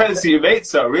mean, it depends who your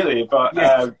mates are, really. But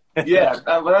well,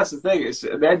 that's the thing. It's,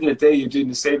 at the end of the day, you're doing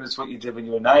the same as what you did when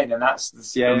you were 9, and that's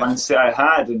the mindset I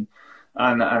had, and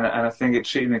I think it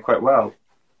treated me quite well.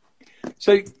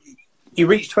 So you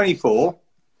reached 24.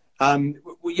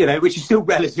 Which is still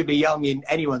relatively young in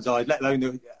anyone's eyes, let alone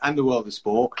the world of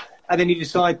sport. And then you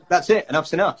decide that's it,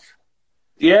 enough's enough.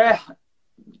 Yeah,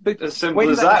 as simple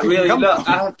as that, really. Look,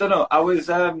 I don't know. I was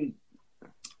after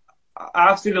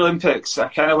the Olympics, I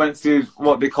kind of went through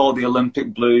what they call the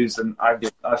Olympic blues, and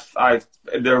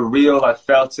they're real. I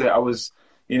felt it. I was,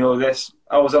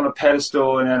 I was on a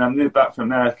pedestal, and then I moved back from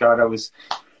America, and I was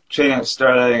training at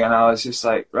Stirling, and I was just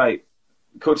like, right.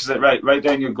 Coach is like, write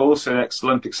down your goals for the next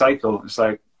Olympic cycle. It's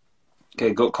like,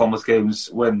 okay, go to Commonwealth Games,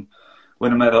 win a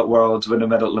medal at Worlds, win a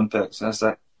medal at Olympics. And it's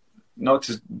like, not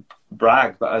to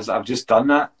brag, but I've just done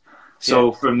that.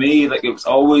 So for me, like, it was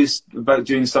always about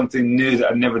doing something new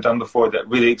that I'd never done before that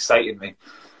really excited me.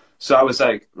 So I was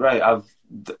like, right,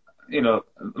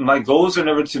 my goals are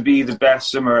never to be the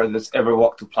best swimmer that's ever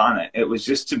walked the planet. It was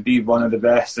just to be one of the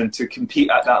best and to compete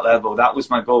at that level. That was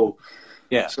my goal.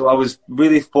 Yeah. So I was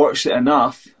really fortunate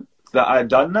enough that I'd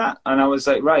done that, and I was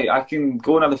like, right, I can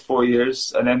go another 4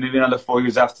 years, and then maybe another 4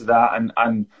 years after that,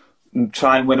 and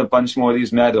try and win a bunch more of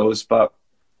these medals. But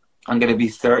I'm going to be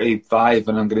 35,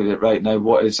 and I'm going to be right now.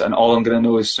 And all I'm going to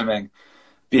know is swimming,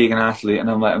 being an athlete. And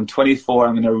I'm 24.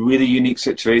 I'm in a really unique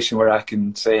situation where I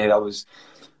can say I was,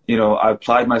 I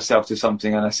applied myself to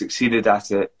something and I succeeded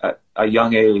at it at a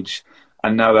young age,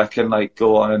 and now I can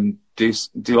go on and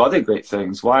do other great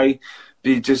things. Why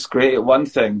be just great at one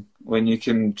thing when you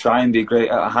can try and be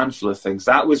great at a handful of things?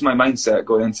 That was my mindset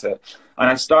going into it. And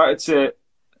I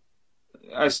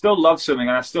still love swimming,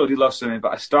 and I still do love swimming,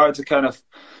 but I started to kind of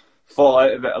fall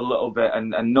out of it a little bit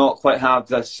and not quite have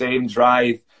the same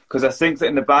drive, because I think that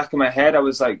in the back of my head I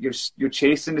was like, you're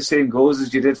chasing the same goals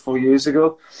as you did 4 years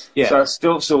ago. Yeah.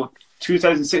 So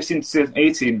 2016 to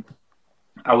 2018,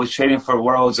 I was training for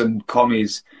Worlds and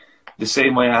Commies the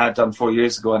same way I had done 4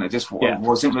 years ago, and it just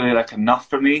wasn't really enough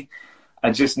for me.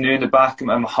 I just knew in the back of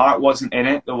my heart wasn't in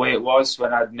it the way it was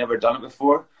when I'd never done it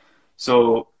before.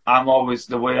 So I'm always,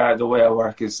 the way I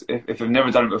work is, if I've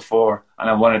never done it before and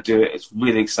I want to do it, it's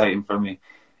really exciting for me.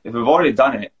 If I've already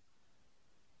done it,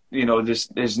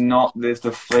 there's not,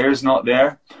 the flair's not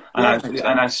there, and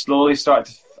I slowly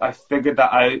I figured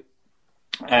that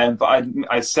out. But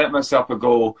I set myself a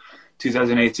goal.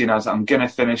 2018, I was like, I'm gonna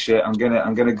finish it. I'm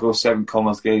gonna go 7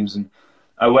 Commonwealth Games, and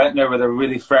I went there with a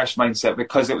really fresh mindset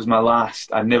because it was my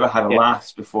last. I'd never had a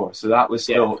last before, so that was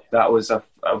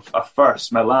a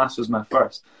first. My last was my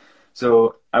first,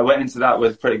 so I went into that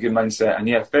with a pretty good mindset,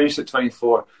 and finished at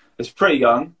 24. It's pretty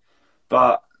young,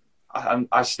 but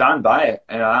I stand by it,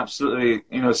 and I absolutely,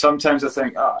 sometimes I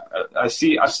think, I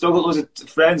still got loads of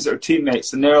friends that are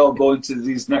teammates, and they're all going to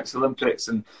these next Olympics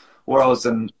and Worlds,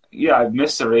 and yeah, I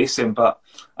missed the racing, but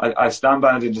I stand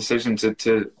by the decision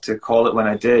to call it when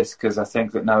I did, because I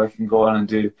think that now I can go on and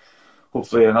do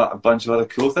hopefully a bunch of other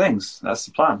cool things. That's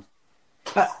the plan.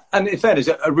 And in fairness,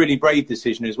 a really brave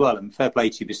decision as well, and fair play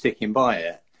to you for sticking by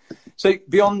it. So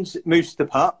beyond Moose the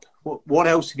Pup, what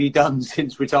else have you done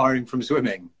since retiring from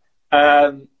swimming?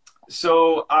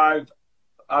 So I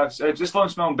just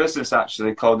launched my own business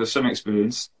actually called The Swim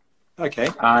Experience. Okay.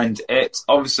 And it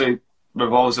obviously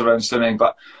revolves around swimming,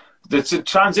 but the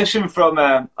transition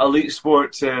from elite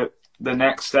sport to the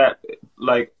next step,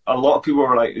 like a lot of people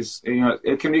were like,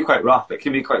 it can be quite rough. It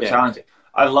can be quite challenging.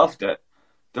 I loved it.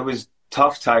 There was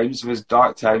tough times. There was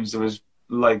dark times. There was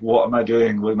like, what am I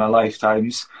doing with my life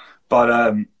times? But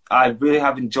I really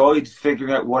have enjoyed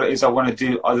figuring out what it is I want to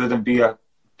do other than be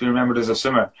remembered as a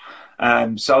swimmer.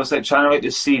 So I was like trying to write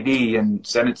this CV and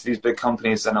send it to these big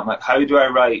companies, and I'm like, how do I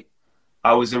write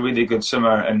I was a really good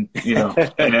swimmer and in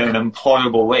an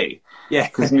employable way? Yeah,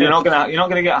 because you're not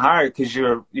gonna get hired because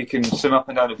you can swim up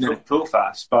and down a pool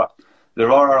fast, but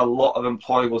there are a lot of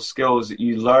employable skills that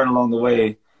you learn along the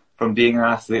way from being an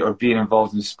athlete or being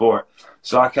involved in sport.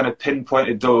 So I kind of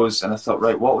pinpointed those, and I thought,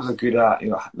 right, what was I good at?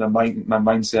 My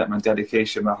mindset, my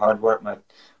dedication, my hard work, my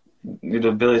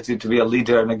ability to be a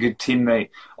leader and a good teammate.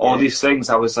 All these things,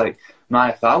 I was like,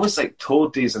 man, if I was like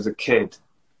told these as a kid,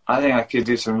 I think I could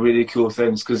do some really cool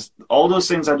things, because all those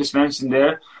things I just mentioned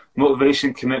there,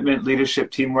 motivation, commitment,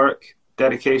 leadership, teamwork,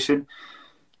 dedication,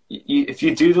 if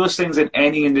you do those things in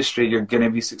any industry, you're going to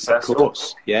be successful. Of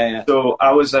course. Yeah. So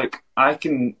I was like, I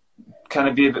can kind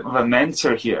of be a bit of a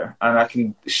mentor here, and I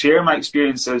can share my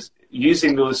experiences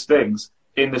using those things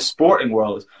in the sporting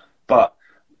world, but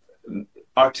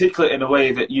articulate in a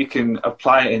way that you can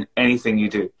apply it in anything you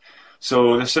do.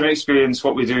 So the Swim Experience,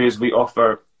 what we do is we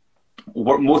offer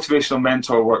motivational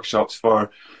mentor workshops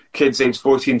for kids aged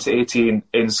 14 to 18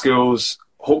 in schools,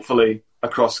 hopefully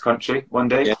across the country one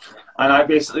day. Yeah. And I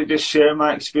basically just share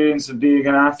my experience of being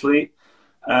an athlete,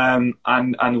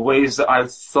 and ways that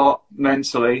I've thought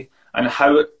mentally and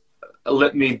how it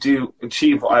let me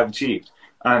achieve what I've achieved.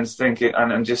 And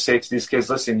just say to these kids,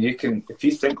 listen, you can, if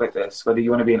you think like this, whether you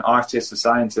want to be an artist, a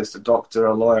scientist, a doctor,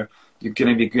 a lawyer, you're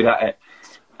going to be good at it.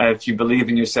 If you believe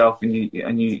in yourself and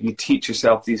you teach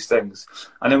yourself these things.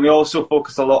 And then we also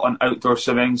focus a lot on outdoor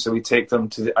swimming. So we take them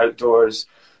to the outdoors,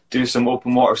 do some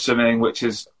open water swimming, which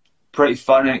is pretty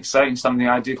fun and exciting, something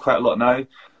I do quite a lot now.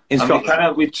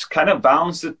 And we kind of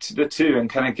balance the two and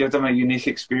kind of give them a unique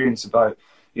experience about,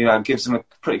 it gives them a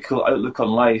pretty cool outlook on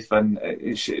life, and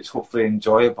it's hopefully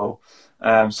enjoyable.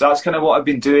 So that's kind of what I've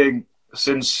been doing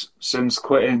since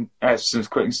retiring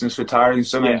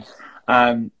swimming.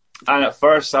 Yeah. And at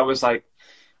first I was like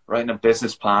writing a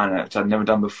business plan, which I'd never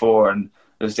done before. And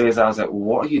there's days I was like,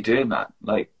 what are you doing, man?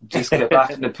 Like, just get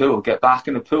back in the pool.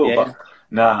 Yeah. But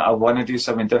nah, I want to do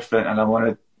something different, and I want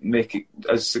to make it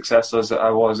as successful as I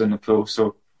was in the pool.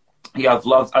 So yeah,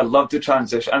 I love the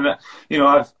transition.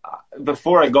 And,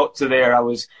 before I got to there, I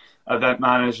was event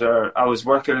manager. I was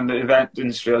working in the event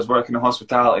industry. I was working in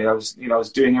hospitality. I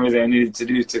was doing everything I needed to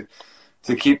do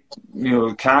to keep,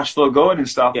 cash flow going and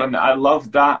stuff. Yeah. And I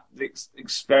loved that,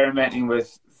 experimenting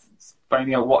with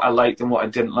finding out what I liked and what I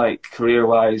didn't like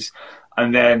career-wise,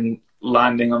 and then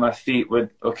landing on my feet with,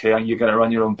 okay, you're going to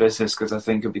run your own business because I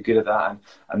think you'll be good at that,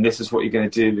 and this is what you're going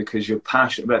to do because you're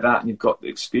passionate about that and you've got the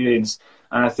experience.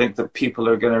 And I think that people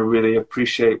are going to really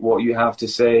appreciate what you have to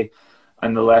say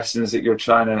and the lessons that you're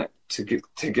trying to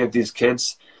give these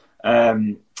kids.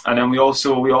 And then we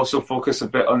also focus a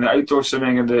bit on the outdoor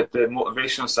swimming and the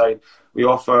motivational side. We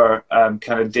offer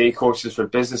kind of day courses for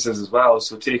businesses as well.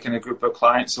 So taking a group of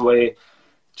clients away,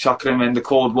 chucking them in the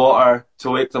cold water to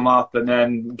wake them up, and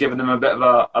then giving them a bit of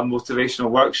a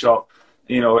motivational workshop.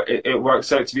 It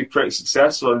works out to be pretty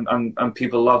successful, and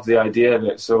people love the idea of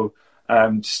it. So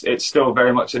it's still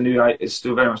very much a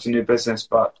new business,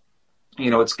 but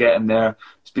it's getting there.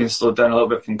 It's been slowed down a little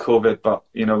bit from COVID, but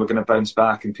we're going to bounce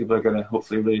back, and people are going to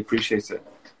hopefully really appreciate it.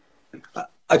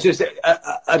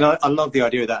 I love the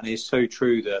idea of that, and it's so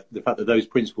true that the fact that those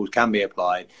principles can be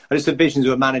applied. I just had visions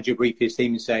of a manager briefing his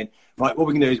team and saying, right, what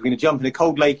we're going to do is we're going to jump in a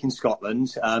cold lake in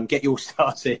Scotland, get you all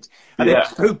started, and then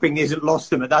hoping he hasn't lost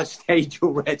them at that stage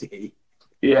already.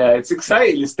 Yeah, it's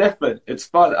exciting. It's different. It's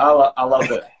fun. I love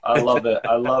it. I love it.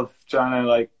 I love trying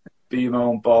to be my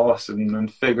own boss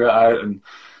and figure it out and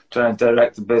trying to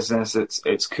direct the business.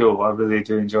 It's cool. I really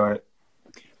do enjoy it.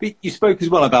 But you spoke as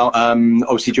well about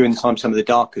obviously during the time, some of the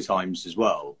darker times as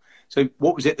well. So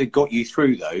what was it that got you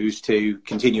through those to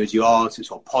continue as you are, to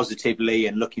sort of positively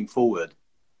and looking forward?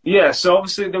 Yeah, so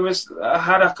obviously I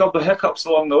had a couple of hiccups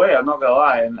along the way, I'm not going to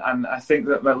lie. And I think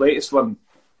that my latest one,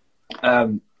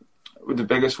 the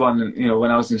biggest one,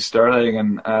 when I was in Stirling,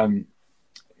 and,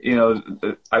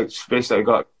 I basically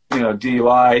got,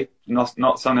 DUI,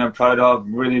 not something I'm proud of,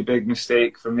 really big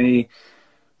mistake for me.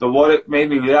 But what it made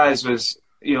me realize was,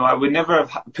 I would never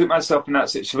have put myself in that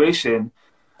situation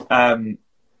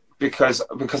because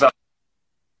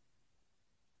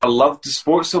I loved the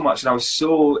sport so much, and I was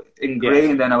so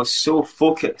ingrained and I was so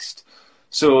focused.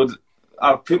 So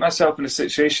I put myself in a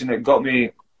situation that got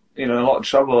me, in a lot of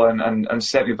trouble and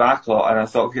set me back a lot. And I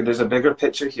thought, okay, there's a bigger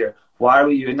picture here. Why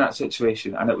were you in that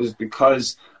situation? And it was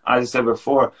because, as I said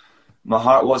before, my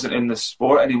heart wasn't in the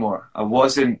sport anymore. I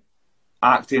wasn't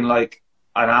acting like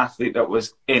an athlete that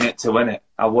was in it to win it.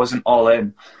 I wasn't all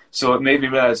in. So it made me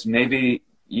realize maybe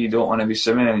you don't want to be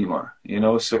swimming anymore,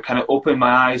 so it kind of opened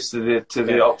my eyes to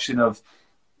the option of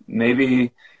maybe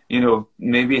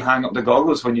hang up the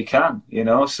goggles when you can,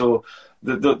 so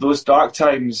those dark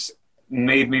times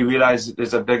made me realize that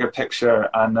there's a bigger picture,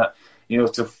 and that,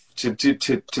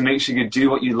 to make sure you do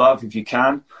what you love if you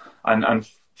can, and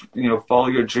follow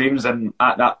your dreams. And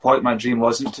at that point, my dream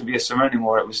wasn't to be a swimmer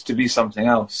anymore, it was to be something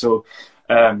else. So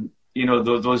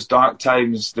those dark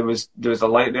times, there was a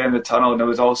light at the end of the tunnel, and there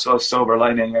was also a silver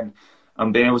lining,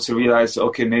 and being able to realize that,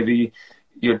 okay, maybe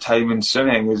your time in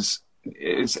swimming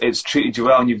it's treated you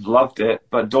well and you've loved it,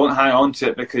 but don't hang on to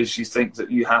it because you think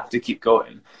that you have to keep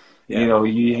going.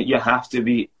 You have to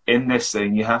be in this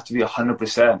thing, you have to be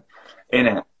 100% in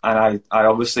it, and I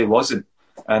obviously wasn't,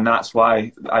 and that's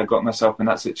why I got myself in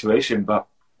that situation. But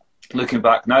looking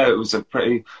back now, it was a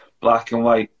pretty black and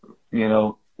white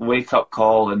wake up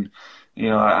call, and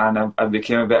and I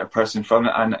became a better person from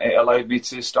it, and it allowed me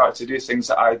to start to do things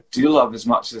that I do love as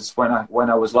much as when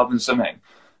I was loving swimming.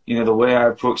 The way I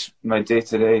approach my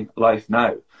day-to-day life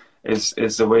now is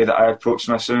the way that I approached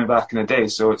my swimming back in the day.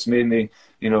 So it's made me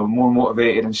more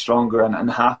motivated and stronger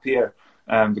and happier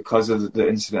because of the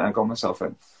incident I got myself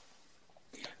in.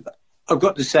 I've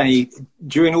got to say,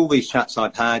 during all these chats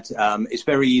I've had, it's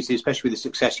very easy, especially with the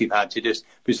success you've had, to just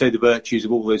bestow the virtues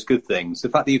of all those good things. The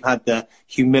fact that you've had the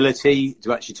humility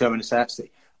to actually turn and say,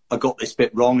 I got this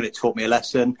bit wrong and it taught me a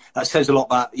lesson, that says a lot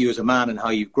about you as a man and how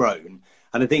you've grown.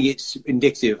 And I think it's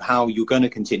indicative of how you're going to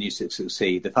continue to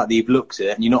succeed. The fact that you've looked at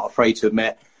it and you're not afraid to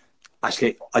admit,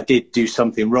 actually, I did do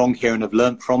something wrong here and I've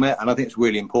learned from it. And I think it's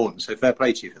really important. So fair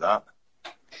play to you for that.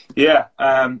 Yeah,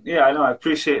 I know. I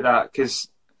appreciate that, because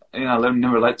I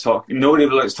never like talking. Nobody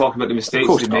ever likes talking about the mistakes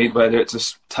they made, whether it's a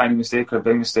tiny mistake or a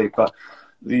big mistake. But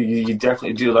you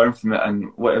definitely do learn from it,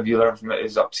 and whatever you learn from it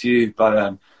is up to you. But I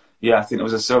think it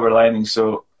was a silver lining.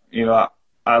 So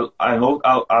I'm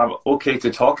okay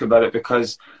to talk about it,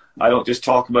 because I don't just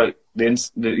talk about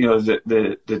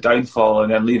the downfall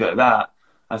and then leave it at that.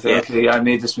 I think, okay, I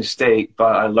made this mistake,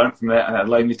 but I learned from it, and it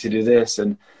allowed me to do this,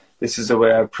 and this is the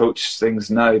way I approach things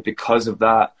now. Because of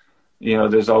that,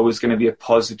 there's always going to be a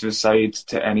positive side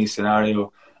to any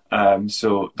scenario.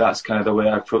 So that's kind of the way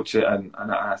I approach it, and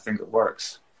I think it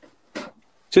works.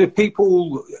 So if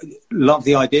people love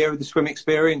the idea of the swim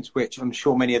experience, which I'm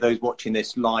sure many of those watching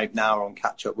this live now or on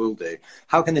Catch Up will do,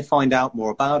 how can they find out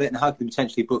more about it, and how can they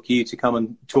potentially book you to come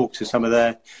and talk to some of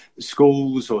their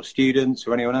schools or students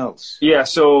or anyone else? Yeah,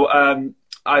 so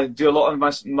I do a lot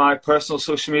of my personal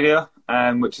social media,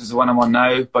 which is the one I'm on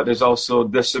now, but there's also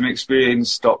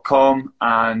theswimexperience.com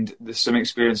and the Swim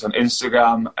Experience on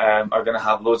Instagram are going to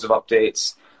have loads of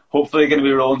updates. Hopefully going to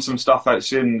be rolling some stuff out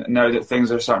soon now that things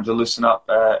are starting to loosen up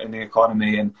in the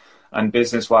economy and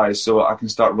business-wise, so I can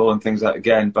start rolling things out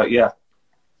again. But yeah,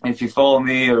 if you follow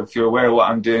me or if you're aware of what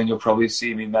I'm doing, you'll probably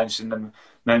see me mentioning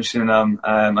them,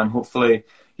 and hopefully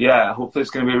it's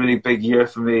going to be a really big year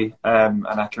for me, and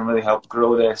I can really help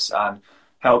grow this and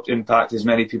help impact as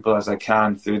many people as I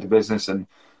can through the business and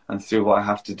through what I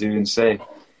have to do and say.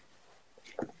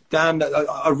 Dan,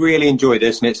 I really enjoyed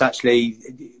this, and it's actually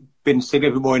been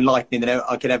significantly more enlightening than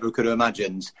I could have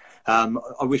imagined.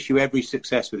 I wish you every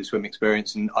success with the Swim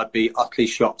Experience, and I'd be utterly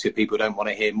shocked if people don't want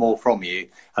to hear more from you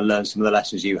and learn some of the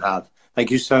lessons you have. Thank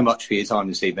you so much for your time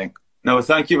this evening. No,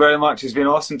 thank you very much. It's been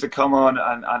awesome to come on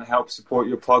and help support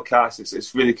your podcast.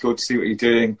 It's really cool to see what you're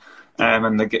doing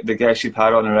and the guests you've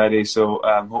had on already. So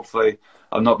hopefully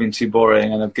I've not been too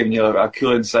boring, and I've given you a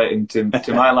cool insight into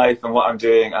my life and what I'm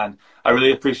doing. And I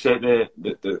really appreciate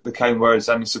the kind words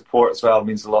and the support as well. It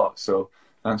means a lot. So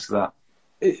thanks for that.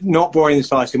 Not boring the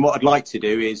slightest. And what I'd like to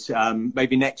do is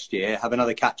maybe next year have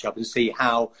another catch up and see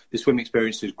how the Swim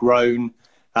Experience has grown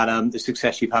and the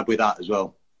success you've had with that as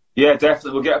well. Yeah,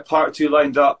 definitely. We'll get a part 2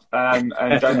 lined up and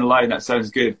down the line. That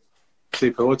sounds good.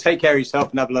 Super. Well, take care of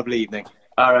yourself and have a lovely evening.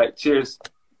 All right. Cheers.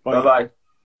 Bye-bye.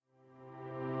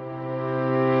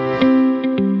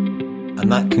 And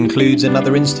that concludes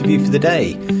another interview for the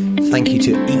day. Thank you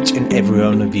to each and every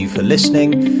one of you for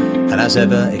listening. And as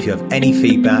ever, if you have any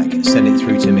feedback, send it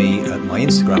through to me at my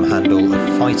Instagram handle of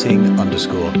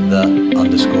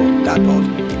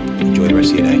fighting_the_dadpod. Enjoy the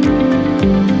rest of your day.